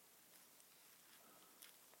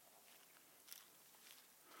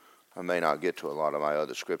 I may not get to a lot of my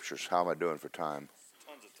other scriptures. How am I doing for time?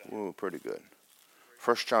 Tons of time. Ooh, pretty good.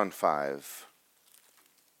 1 John 5.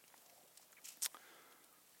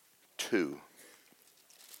 2.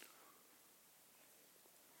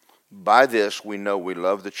 By this we know we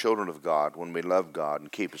love the children of God when we love God and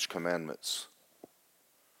keep His commandments.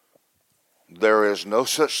 There is no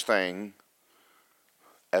such thing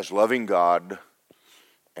as loving God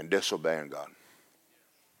and disobeying God.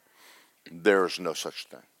 There is no such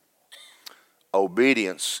thing.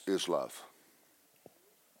 Obedience is love.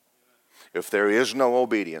 If there is no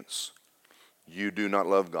obedience, you do not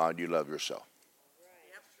love God, you love yourself.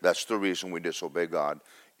 That's the reason we disobey God,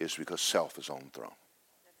 is because self is on the throne.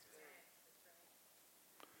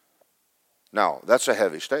 Now, that's a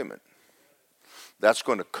heavy statement. That's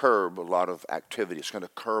going to curb a lot of activity. It's going to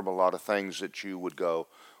curb a lot of things that you would go,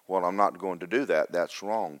 well, I'm not going to do that. That's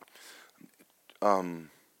wrong.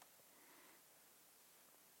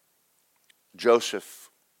 Joseph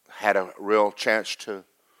had a real chance to,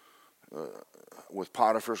 with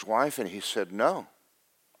Potiphar's wife, and he said, no,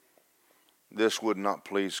 this would not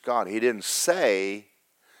please God. He didn't say,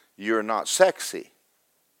 you're not sexy.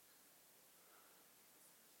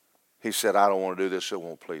 He said, I don't want to do this, it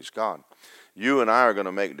won't please God. You and I are going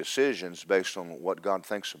to make decisions based on what God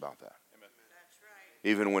thinks about that. Amen.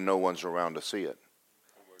 Even when no one's around to see it.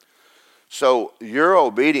 So your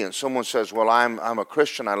obedience, someone says, well, I'm a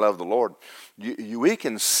Christian, I love the Lord. We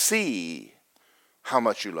can see how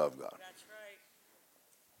much you love God. That's right.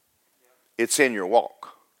 It's in your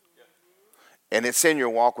walk. And it's in your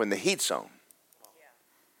walk when the heat's on.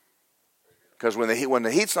 Because when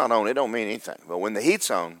the heat's not on, it don't mean anything. But when the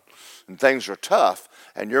heat's on and things are tough,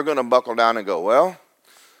 and you're going to buckle down and go, well,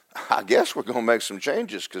 I guess we're going to make some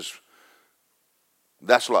changes, because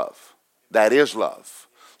that's love. That is love.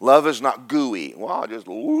 Love is not gooey. Well, I just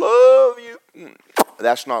love you.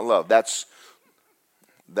 That's not love. That's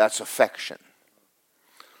affection.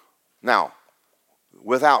 Now,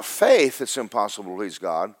 without faith, it's impossible to please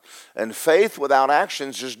God. And faith without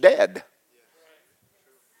actions is dead.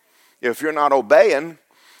 If you're not obeying,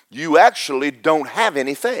 you actually don't have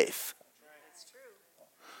any faith. That's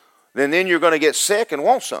true. Then you're going to get sick and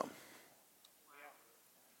want some.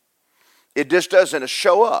 It just doesn't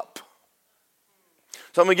show up.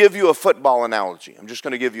 So I'm going to give you a football analogy. I'm just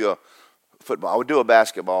going to give you a football. I would do a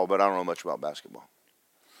basketball, but I don't know much about basketball.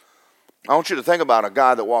 I want you to think about a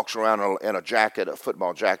guy that walks around in a jacket, a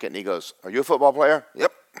football jacket, and he goes, are you a football player?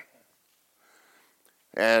 Yep.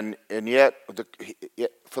 And yet,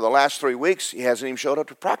 for the last 3 weeks, he hasn't even showed up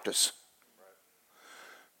to practice.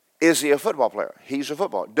 Is he a football player? He's a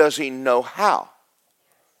football. Does he know how?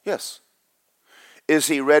 Yes. Is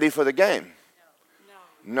he ready for the game?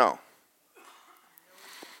 No.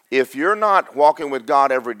 If you're not walking with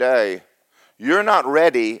God every day, you're not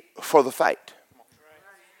ready for the fight.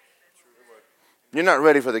 You're not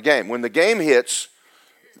ready for the game. When the game hits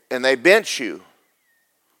and they bench you,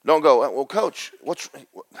 don't go, well, Coach,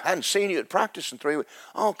 I hadn't seen you at practice in 3 weeks.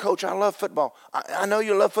 Oh, Coach, I love football. I know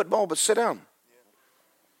you love football, but sit down.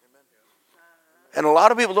 And a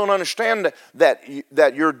lot of people don't understand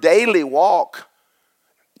that your daily walk,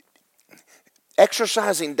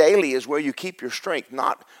 exercising daily is where you keep your strength,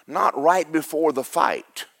 not right before the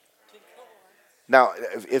fight. Now,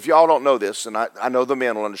 if y'all don't know this, and I know the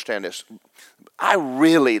men will understand this, I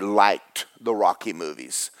really liked the Rocky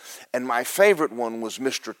movies. And my favorite one was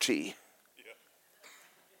Mr. T.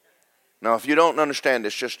 Now, if you don't understand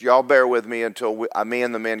this, just y'all bear with me until me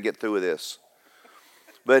and the men get through with this.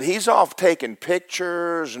 But he's off taking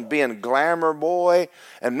pictures and being glamour boy,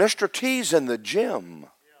 and Mr. T's in the gym.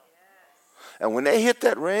 And when they hit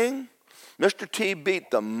that ring, Mr. T beat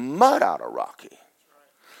the mud out of Rocky.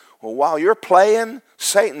 Well, while you're playing,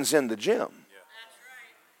 Satan's in the gym.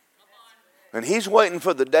 And he's waiting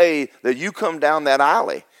for the day that you come down that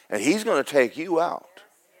alley, and he's going to take you out.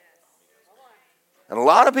 And a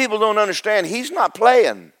lot of people don't understand he's not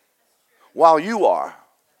playing while you are.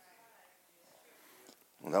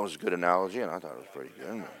 Well, that was a good analogy, and I thought it was pretty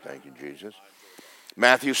good. Thank you, Jesus.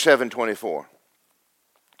 Matthew 7:24.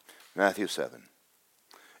 Matthew 7.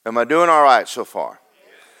 Am I doing all right so far?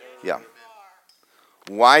 Yeah.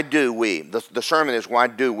 Why do we? The sermon is, why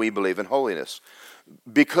do we believe in holiness?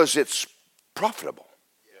 Because it's profitable.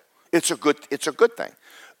 It's a good thing.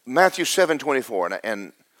 Matthew 7:24,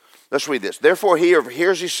 and let's read this. Therefore, he who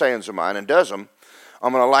hears these sayings of mine and does them,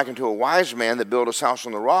 I'm going to liken to a wise man that built his house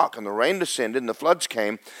on the rock, and the rain descended, and the floods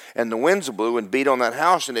came, and the winds blew and beat on that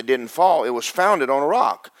house, and it didn't fall. It was founded on a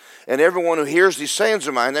rock. And everyone who hears these sayings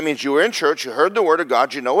of mine, that means you were in church, you heard the word of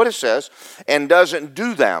God, you know what it says, and doesn't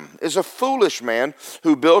do them, is a foolish man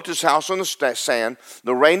who built his house on the sand.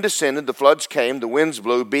 The rain descended, the floods came, the winds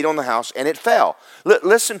blew, beat on the house, and it fell.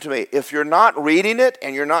 Listen to me. If you're not reading it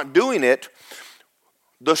and you're not doing it,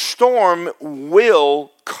 the storm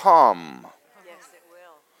will come.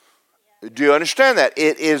 Do you understand that?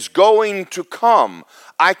 It is going to come.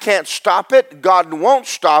 I can't stop it. God won't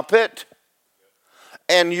stop it.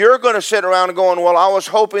 And you're going to sit around going, well, I was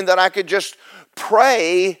hoping that I could just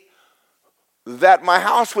pray that my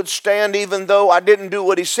house would stand even though I didn't do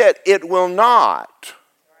what he said. It will not.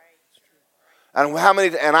 And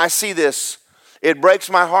I see this It breaks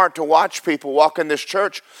my heart to watch people walk in this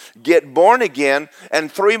church, get born again,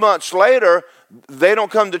 and 3 months later, they don't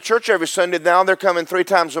come to church every Sunday. Now they're coming 3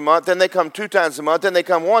 times a month. Then they come 2 times a month. Then they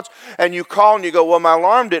come once. And you call and you go, well, my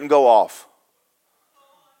alarm didn't go off.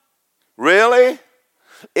 Really?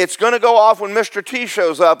 It's going to go off when Mr. T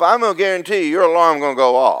shows up. I'm going to guarantee you your alarm going to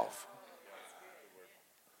go off.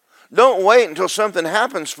 Don't wait until something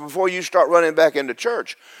happens before you start running back into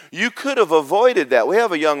church. You could have avoided that. We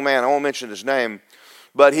have a young man, I won't mention his name,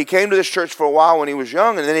 but he came to this church for a while when he was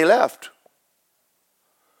young, and then he left.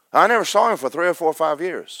 I never saw him for 3 or 4 or 5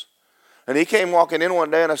 years. And he came walking in one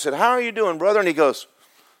day, and I said, how are you doing, brother? And he goes,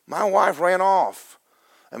 my wife ran off.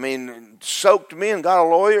 I mean, soaked me and got a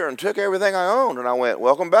lawyer and took everything I owned. And I went,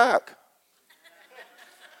 welcome back.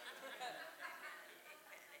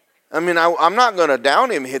 I mean, I'm not going to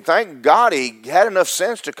down him. Thank God he had enough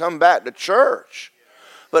sense to come back to church.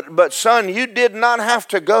 But son, you did not have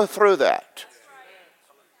to go through that.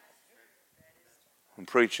 I'm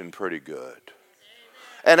preaching pretty good.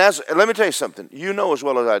 And let me tell you something. You know as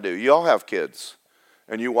well as I do. You all have kids.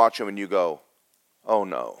 And you watch them and you go, oh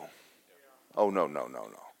no. Oh no, no, no,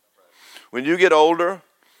 no. When you get older,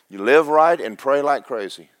 you live right and pray like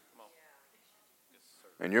crazy.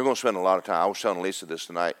 And you're going to spend a lot of time. I was telling Lisa this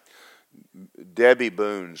tonight. Debbie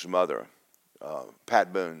Boone's mother,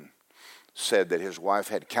 Pat Boone, said that his wife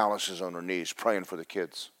had calluses on her knees praying for the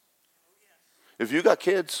kids. If you got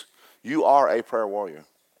kids, you are a prayer warrior.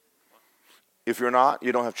 If you're not,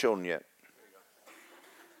 you don't have children yet.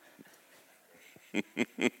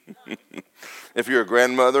 If you're a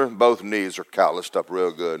grandmother, both knees are calloused up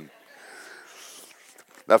real good.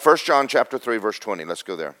 Now, 1 John chapter 3, verse 20. Let's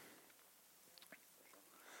go there.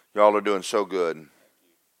 Y'all are doing so good.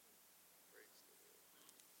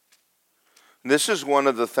 This is one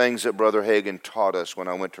of the things that Brother Hagin taught us when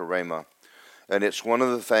I went to Rhema. And it's one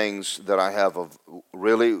of the things that I have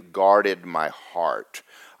really guarded my heart.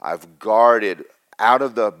 I've guarded, out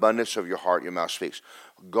of the abundance of your heart, your mouth speaks.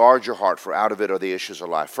 Guard your heart, for out of it are the issues of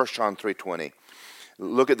life. 1 John 3:20.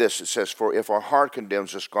 Look at this. It says, for if our heart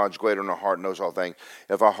condemns us, God's greater than our heart, knows all things.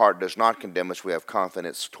 If our heart does not condemn us, we have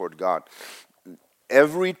confidence toward God.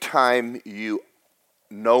 Every time you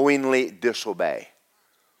knowingly disobey,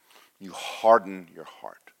 you harden your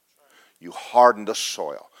heart. You harden the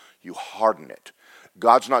soil. You harden it.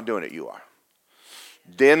 God's not doing it, you are.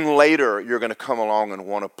 Then later, you're going to come along and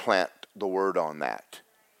want to plant the word on that.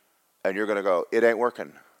 And you're going to go, it ain't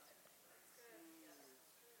working.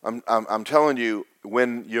 I'm telling you,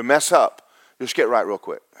 when you mess up, just get right real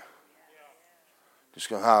quick. Just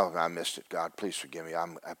go, oh, I missed it. God, please forgive me.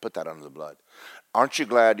 I put that under the blood. Aren't you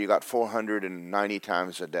glad you got 490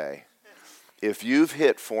 times a day? If you've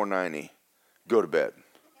hit 490, go to bed.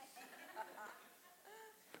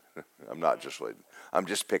 I'm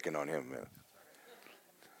just picking on him, man.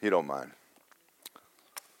 You don't mind.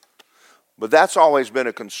 But that's always been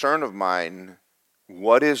a concern of mine.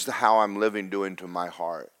 What is how I'm living doing to my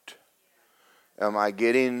heart? Am I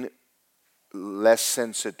getting less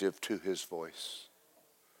sensitive to his voice?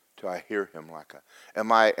 Do I hear him like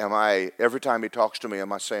am I every time he talks to me,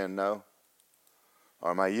 am I saying no?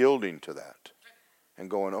 Or am I yielding to that? And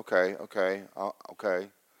going, okay.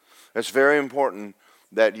 It's very important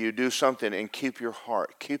that you do something and keep your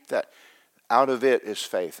heart. Keep that. Out of it is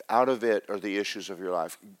faith. Out of it are the issues of your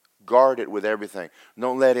life. Guard it with everything.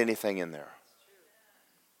 Don't let anything in there.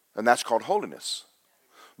 And that's called holiness.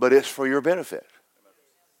 But it's for your benefit.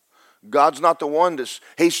 God's not the one that's,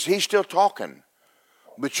 he's still talking,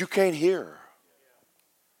 but you can't hear.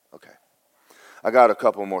 Okay. I got a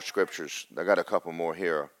couple more scriptures. I got a couple more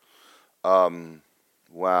here.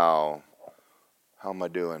 Wow. How am I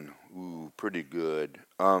doing? Ooh, pretty good.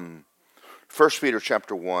 1 Peter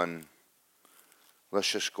chapter 1. Let's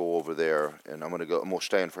just go over there, and I'm going to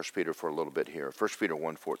stay in 1 Peter for a little bit here. 1 Peter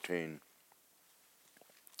 1:14.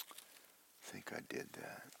 I think I did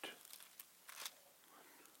that.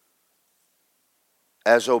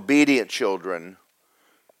 As obedient children,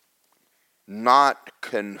 not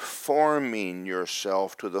conforming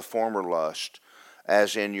yourself to the former lust,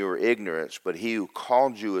 as in your ignorance, but he who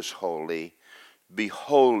called you is holy. Be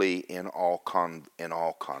holy in all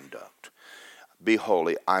conduct. Be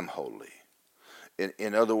holy. I'm holy.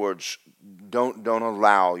 In other words, don't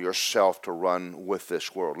allow yourself to run with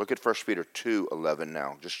this world. Look at 1 Peter 2:11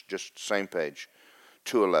 now. Just same page.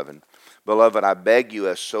 2:11. Beloved, I beg you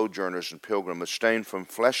as sojourners and pilgrims, abstain from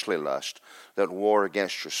fleshly lust that war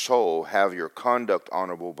against your soul. Have your conduct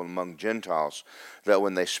honorable among Gentiles, that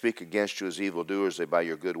when they speak against you as evildoers, they by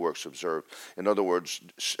your good works observe. In other words,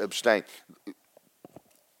 abstain.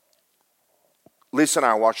 Lisa and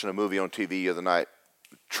I were watching a movie on TV the other night,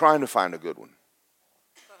 trying to find a good one.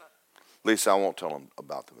 Lisa, I won't tell them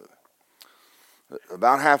about the movie.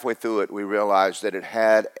 About halfway through it, we realized that it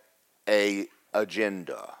had a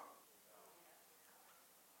agenda.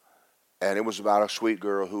 And it was about a sweet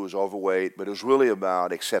girl who was overweight, but it was really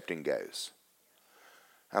about accepting gays.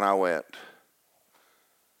 And I went,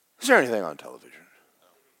 is there anything on television?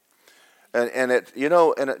 And you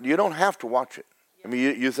don't have to watch it. I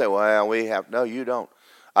mean, you say, well, we have. No, you don't.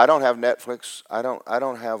 I don't have Netflix.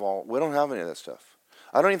 We don't have any of that stuff.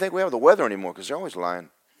 I don't even think we have the weather anymore because they're always lying.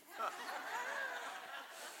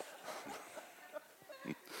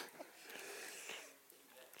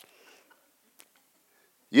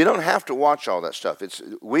 You don't have to watch all that stuff.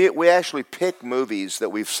 We actually pick movies that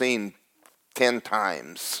we've seen 10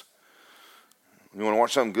 times. You want to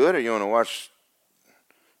watch something good, or you want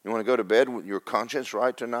to go to bed with your conscience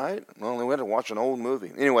right tonight? Well, we went to watch an old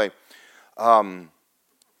movie. Anyway, 1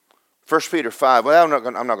 Peter 5. Well, I'm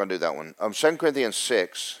not going to do that one. 2 Corinthians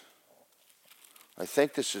 6. I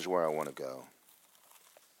think this is where I want to go.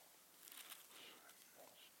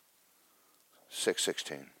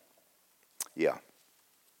 6:16. Yeah.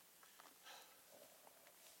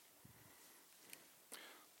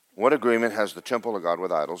 What agreement has the temple of God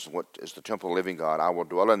with idols? What is the temple of the living God? I will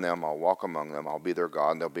dwell in them. I'll walk among them. I'll be their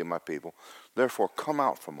God, and they'll be my people. Therefore, come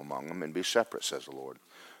out from among them and be separate, says the Lord.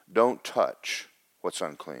 Don't touch what's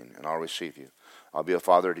unclean, and I'll receive you. I'll be a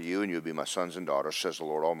father to you, and you'll be my sons and daughters, says the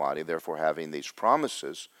Lord Almighty. Therefore, having these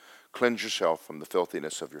promises, cleanse yourself from the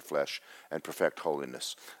filthiness of your flesh and perfect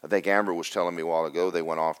holiness. I think Amber was telling me a while ago they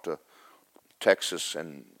went off to Texas,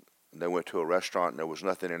 and they went to a restaurant, and there was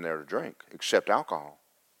nothing in there to drink except alcohol.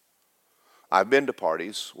 I've been to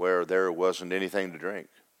parties where there wasn't anything to drink,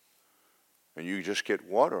 and you just get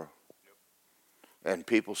water. And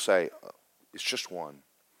people say, it's just one.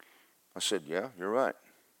 I said, yeah, you're right.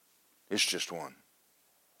 It's just one.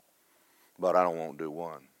 But I won't do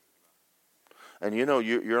one. And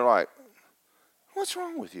you're like, what's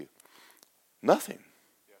wrong with you? Nothing.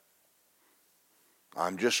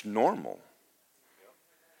 I'm just normal.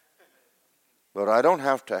 But I don't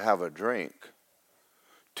have to have a drink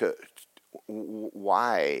to.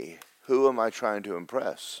 Why? Who am I trying to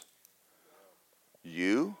impress?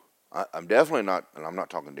 You? I'm definitely not, and I'm not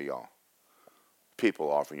talking to y'all. People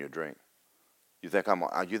offering you a drink. You think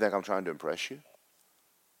I'm trying to impress you?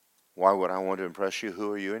 Why would I want to impress you?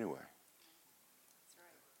 Who are you anyway?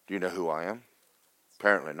 Do you know who I am?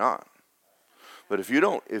 Apparently not. But if you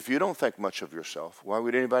don't think much of yourself, why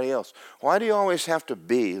would anybody else? Why do you always have to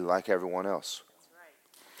be like everyone else?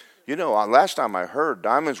 Last time I heard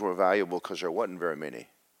diamonds were valuable because there wasn't very many.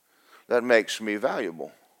 That makes me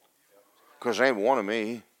valuable. Because there ain't one of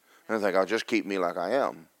me. And I think I'll just keep me like I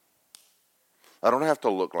am. I don't have to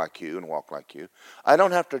look like you and walk like you. I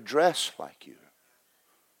don't have to dress like you.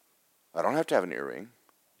 I don't have to have an earring.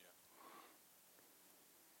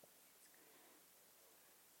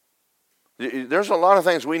 There's a lot of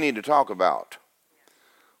things we need to talk about.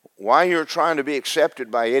 Why you're trying to be accepted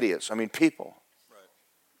by idiots. I mean, people.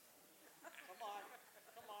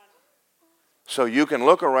 So you can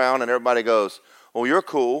look around and everybody goes, oh, you're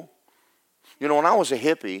cool. When I was a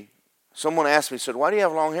hippie, someone asked me, said, why do you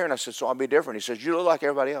have long hair? And I said, so I'll be different. He says, you look like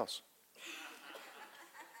everybody else.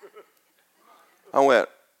 I went,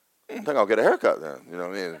 I think I'll get a haircut then. You know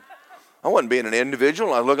what I mean? I wasn't being an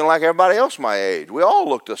individual. I was looking like everybody else my age. We all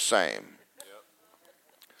looked the same.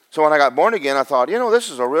 So when I got born again, I thought, this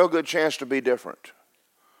is a real good chance to be different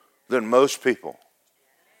than most people.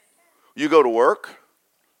 You go to work,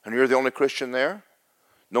 and you're the only Christian there,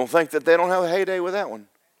 don't think that they don't have a heyday with that one.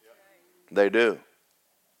 They do.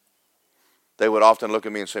 They would often look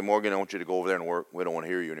at me and say, Morgan, I want you to go over there and work. We don't want to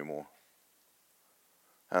hear you anymore.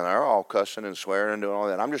 And they're all cussing and swearing and doing all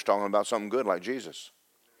that. I'm just talking about something good like Jesus.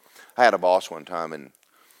 I had a boss one time, and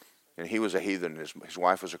he was a heathen. His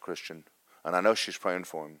wife was a Christian. And I know she's praying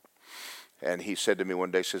for him. And he said to me one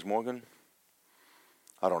day, says, Morgan,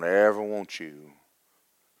 I don't ever want you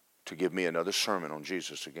to give me another sermon on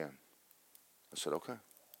Jesus again. I said, okay.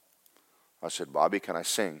 I said, Bobby, can I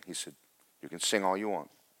sing? He said, you can sing all you want.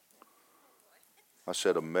 I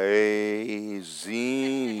said, Amazing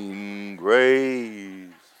Grace.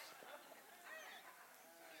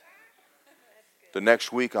 The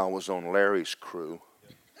next week I was on Larry's crew.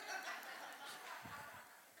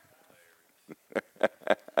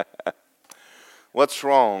 What's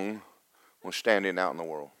wrong with standing out in the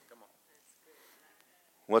world?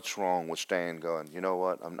 What's wrong with staying going, you know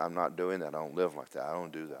what, I'm not doing that. I don't live like that. I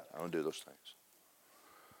don't do that. I don't do those things.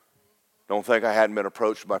 Don't think I hadn't been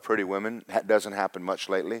approached by pretty women. That doesn't happen much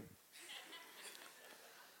lately.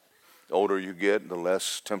 The older you get, the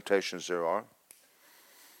less temptations there are.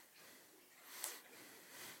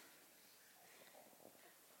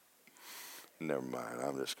 Never mind.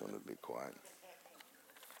 I'm just going to be quiet.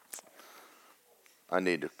 I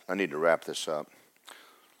need to wrap this up.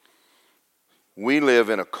 We live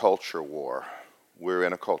in a culture war. We're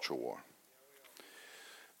in a culture war.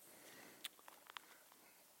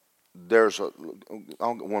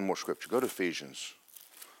 One more scripture. Go to Ephesians.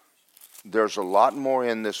 There's a lot more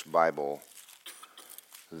in this Bible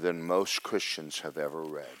than most Christians have ever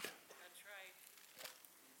read. That's right.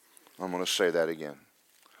 I'm going to say that again.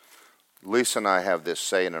 Lisa and I have this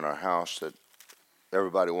saying in our house that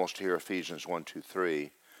everybody wants to hear Ephesians 1, 2,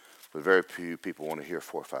 3, but very few people want to hear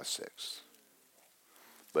 4, 5, 6.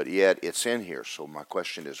 But yet it's in here. So my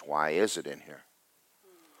question is, why is it in here?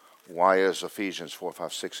 Why is Ephesians 4,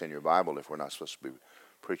 5, 6 in your Bible if we're not supposed to be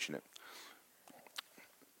preaching it?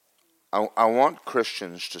 I want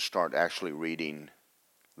Christians to start actually reading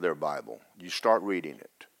their Bible. You start reading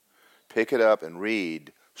it. Pick it up and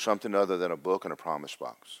read something other than a book and a promise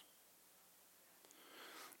box.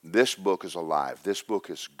 This book is alive. This book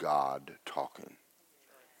is God talking.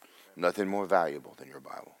 Nothing more valuable than your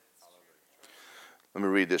Bible. Let me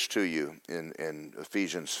read this to you in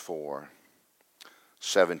Ephesians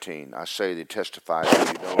 4:17. I say they testify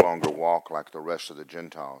that you no longer walk like the rest of the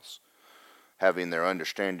Gentiles, having their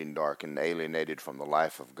understanding darkened, alienated from the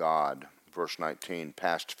life of God. Verse 19,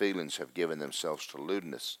 past feelings have given themselves to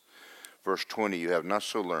lewdness. Verse 20, you have not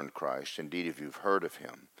so learned Christ. Indeed, if you've heard of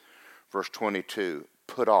him. Verse 22,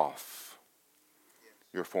 put off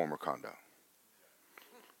your former conduct.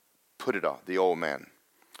 Put it off, the old man.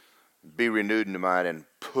 Be renewed in the mind and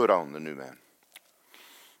put on the new man.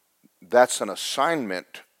 That's an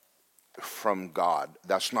assignment from God.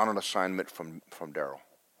 That's not an assignment from Daryl.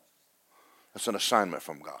 That's an assignment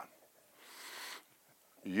from God.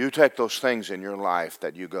 You take those things in your life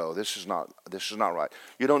that you go, this is not right.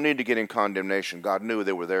 You don't need to get in condemnation. God knew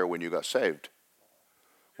they were there when you got saved.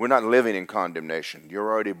 We're not living in condemnation.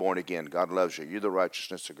 You're already born again. God loves you. You're the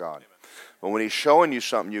righteousness of God. But when he's showing you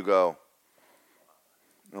something, you go,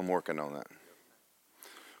 I'm working on that.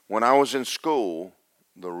 When I was in school,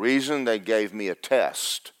 the reason they gave me a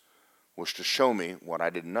test was to show me what I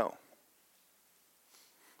didn't know.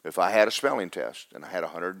 If I had a spelling test and I had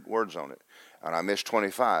 100 words on it and I missed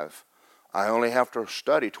 25, I only have to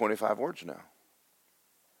study 25 words now.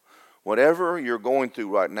 Whatever you're going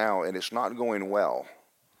through right now and it's not going well,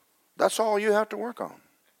 that's all you have to work on.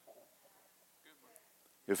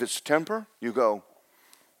 If it's temper, you go,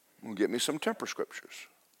 well, get me some temper scriptures.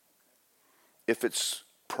 If it's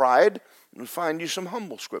pride, you'll find you some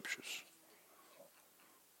humble scriptures.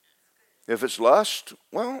 If it's lust,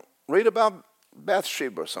 well, read about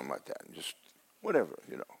Bathsheba or something like that. Just whatever,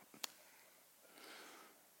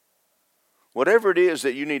 Whatever it is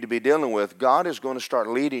that you need to be dealing with, God is going to start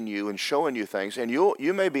leading you and showing you things. And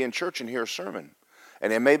you may be in church and hear a sermon.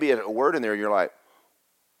 And there may be a word in there and you're like,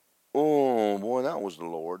 oh, boy, that was the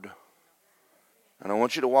Lord. And I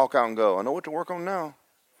want you to walk out and go, I know what to work on now.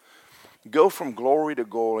 Go from glory to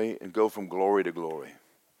glory and go from glory to glory.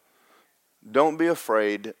 Don't be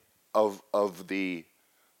afraid of the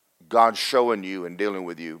God showing you and dealing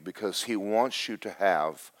with you, because he wants you to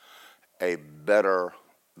have a better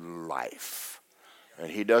life.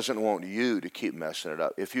 And he doesn't want you to keep messing it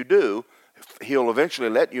up. If you do, he'll eventually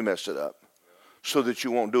let you mess it up so that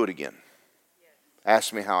you won't do it again.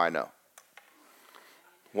 Ask me how I know.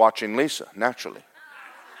 Watching Lisa, naturally.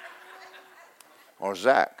 Or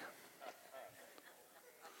Zach.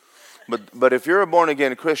 But if you're a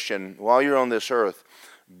born-again Christian, while you're on this earth,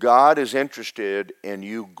 God is interested in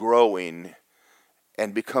you growing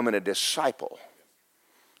and becoming a disciple.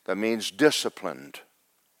 That means disciplined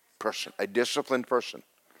person, a disciplined person.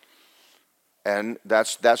 And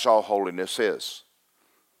that's all holiness is.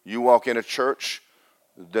 You walk in a church,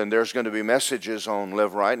 then there's going to be messages on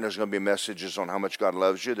live right, and there's going to be messages on how much God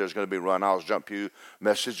loves you. There's going to be run aisles, jump pew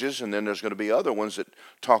messages, and then there's going to be other ones that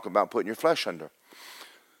talk about putting your flesh under.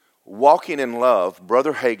 Walking in love,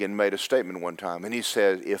 Brother Hagin made a statement one time, and he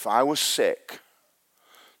said, if I was sick,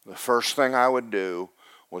 the first thing I would do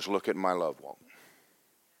was look at my love walk.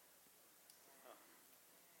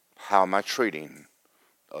 How am I treating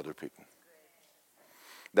other people?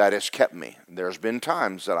 That has kept me. There's been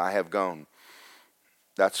times that I have gone,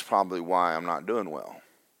 that's probably why I'm not doing well,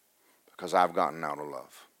 because I've gotten out of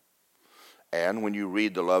love. And when you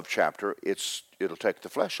read the love chapter, it'll take the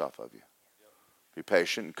flesh off of you. Be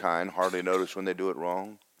patient and kind, hardly notice when they do it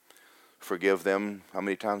wrong. Forgive them how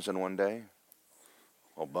many times in one day?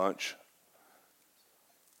 A bunch.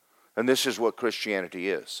 And this is what Christianity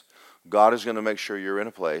is. God is going to make sure you're in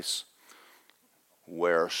a place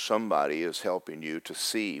where somebody is helping you to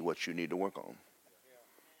see what you need to work on.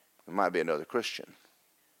 It might be another Christian.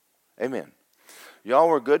 Amen. Y'all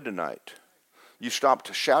were good tonight. You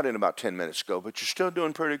stopped shouting about 10 minutes ago, but you're still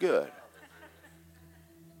doing pretty good.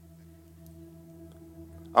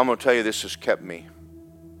 I'm going to tell you, this has kept me.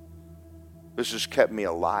 This has kept me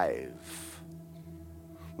alive.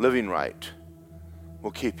 Living right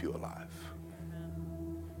will keep you alive.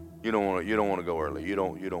 You don't want to go early. You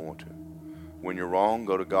don't want to. When you're wrong,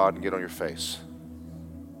 go to God and get on your face.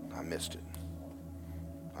 I missed it.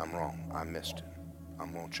 I'm wrong. I missed it.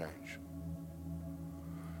 I'm going to change.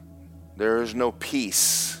 There is no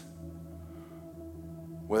peace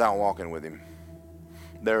without walking with him.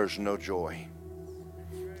 There is no joy.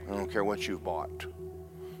 I don't care what you've bought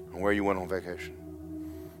and where you went on vacation.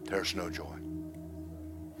 There's no joy.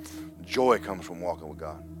 Joy comes from walking with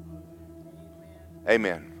God.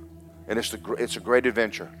 Amen. And it's a great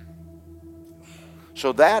adventure.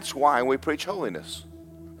 So that's why we preach holiness.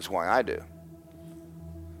 That's why I do.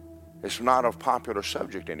 It's not a popular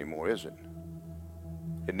subject anymore, is it?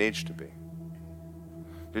 It needs to be.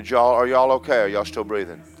 Are y'all okay? Are y'all still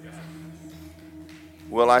breathing?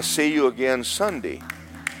 Will I see you again Sunday?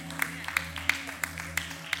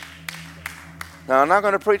 Now, I'm not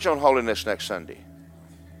going to preach on holiness next Sunday.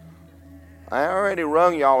 I already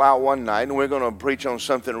wrung y'all out one night, and we're going to preach on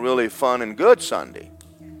something really fun and good Sunday.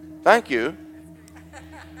 Thank you.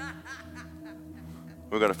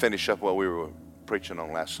 We're going to finish up what we were preaching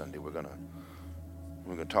on last Sunday. We're going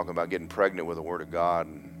to talk about getting pregnant with the Word of God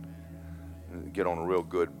and get on a real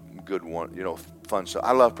good one, fun stuff.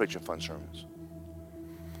 I love preaching fun sermons.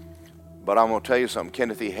 But I'm going to tell you something.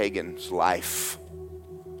 Kenneth E. Hagin's life.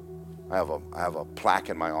 I have a plaque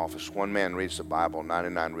in my office. One man reads the Bible,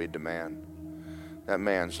 99 read the man. That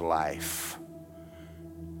man's life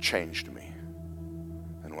changed me.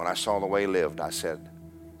 And when I saw the way he lived, I said,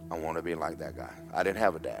 I want to be like that guy. I didn't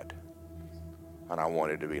have a dad, and I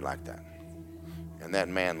wanted to be like that. And that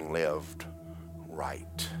man lived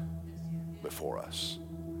right before us.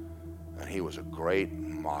 And he was a great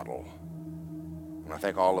model. And I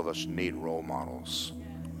think all of us need role models.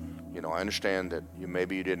 I understand that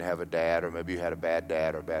maybe you didn't have a dad, or maybe you had a bad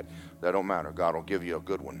dad, that don't matter. God will give you a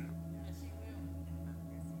good one.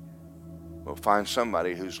 We'll find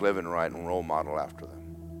somebody who's living right and role model after them.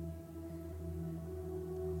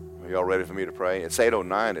 Are y'all ready for me to pray? It's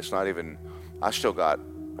 8:09. It's not even, I still got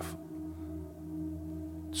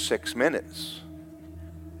 6 minutes.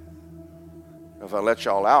 If I let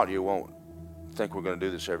y'all out, you won't think we're going to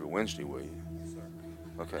do this every Wednesday, will you?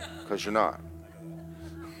 Okay, because you're not.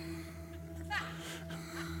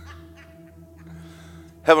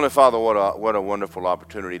 Heavenly Father, what a wonderful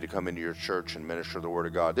opportunity to come into your church and minister the Word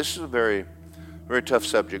of God. This is a very, very tough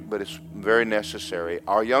subject, but it's very necessary.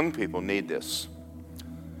 Our young people need this.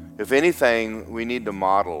 If anything, we need to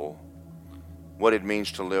model what it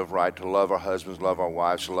means to live right, to love our husbands, love our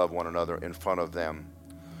wives, to love one another in front of them.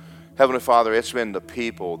 Heavenly Father, it's been the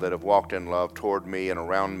people that have walked in love toward me and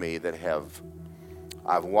around me that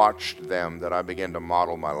I've watched them, that I began to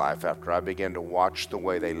model my life after. I began to watch the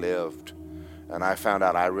way they lived. And I found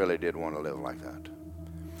out I really did want to live like that.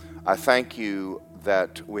 I thank you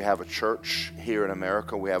that we have a church here in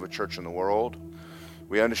America. We have a church in the world.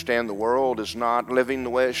 We understand the world is not living the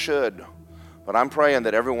way it should. But I'm praying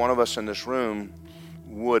that every one of us in this room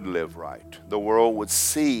would live right. The world would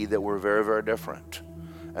see that we're very, very different.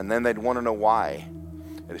 And then they'd want to know why.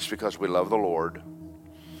 And it's because we love the Lord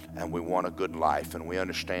and we want a good life. And we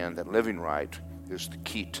understand that living right is the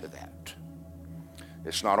key to that.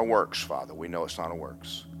 It's not a works, Father. We know it's not a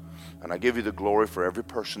works. And I give you the glory for every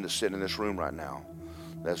person that's sitting in this room right now.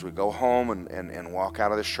 As we go home and walk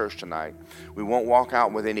out of this church tonight, we won't walk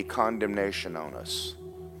out with any condemnation on us.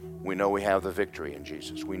 We know we have the victory in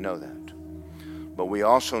Jesus. We know that. But we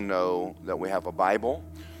also know that we have a Bible,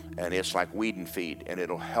 and it's like weed and feed, and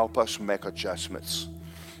it'll help us make adjustments.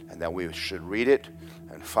 And that we should read it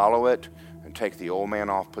and follow it and take the old man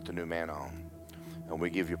off, put the new man on. And we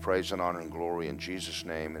give you praise and honor and glory in Jesus'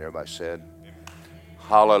 name. And everybody said,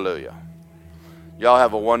 hallelujah. Y'all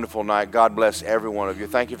have a wonderful night. God bless every one of you.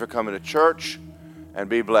 Thank you for coming to church, and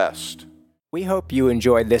be blessed. We hope you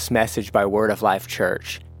enjoyed this message by Word of Life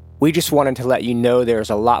Church. We just wanted to let you know there's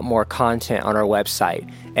a lot more content on our website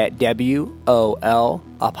at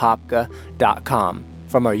wolapopka.com.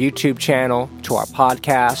 From our YouTube channel, to our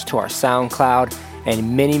podcast, to our SoundCloud,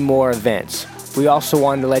 and many more events. We also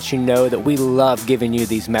wanted to let you know that we love giving you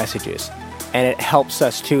these messages. And it helps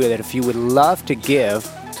us too, that if you would love to give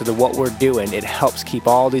to what we're doing, it helps keep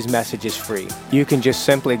all these messages free. You can just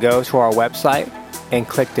simply go to our website and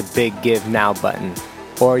click the big Give Now button.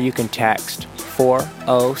 Or you can text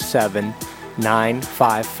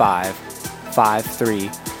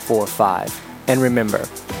 407-955-5345. And remember,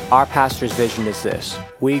 Our pastor's vision is this: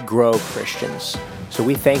 we grow Christians. So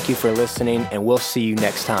we thank you for listening, and we'll see you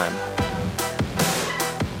next time.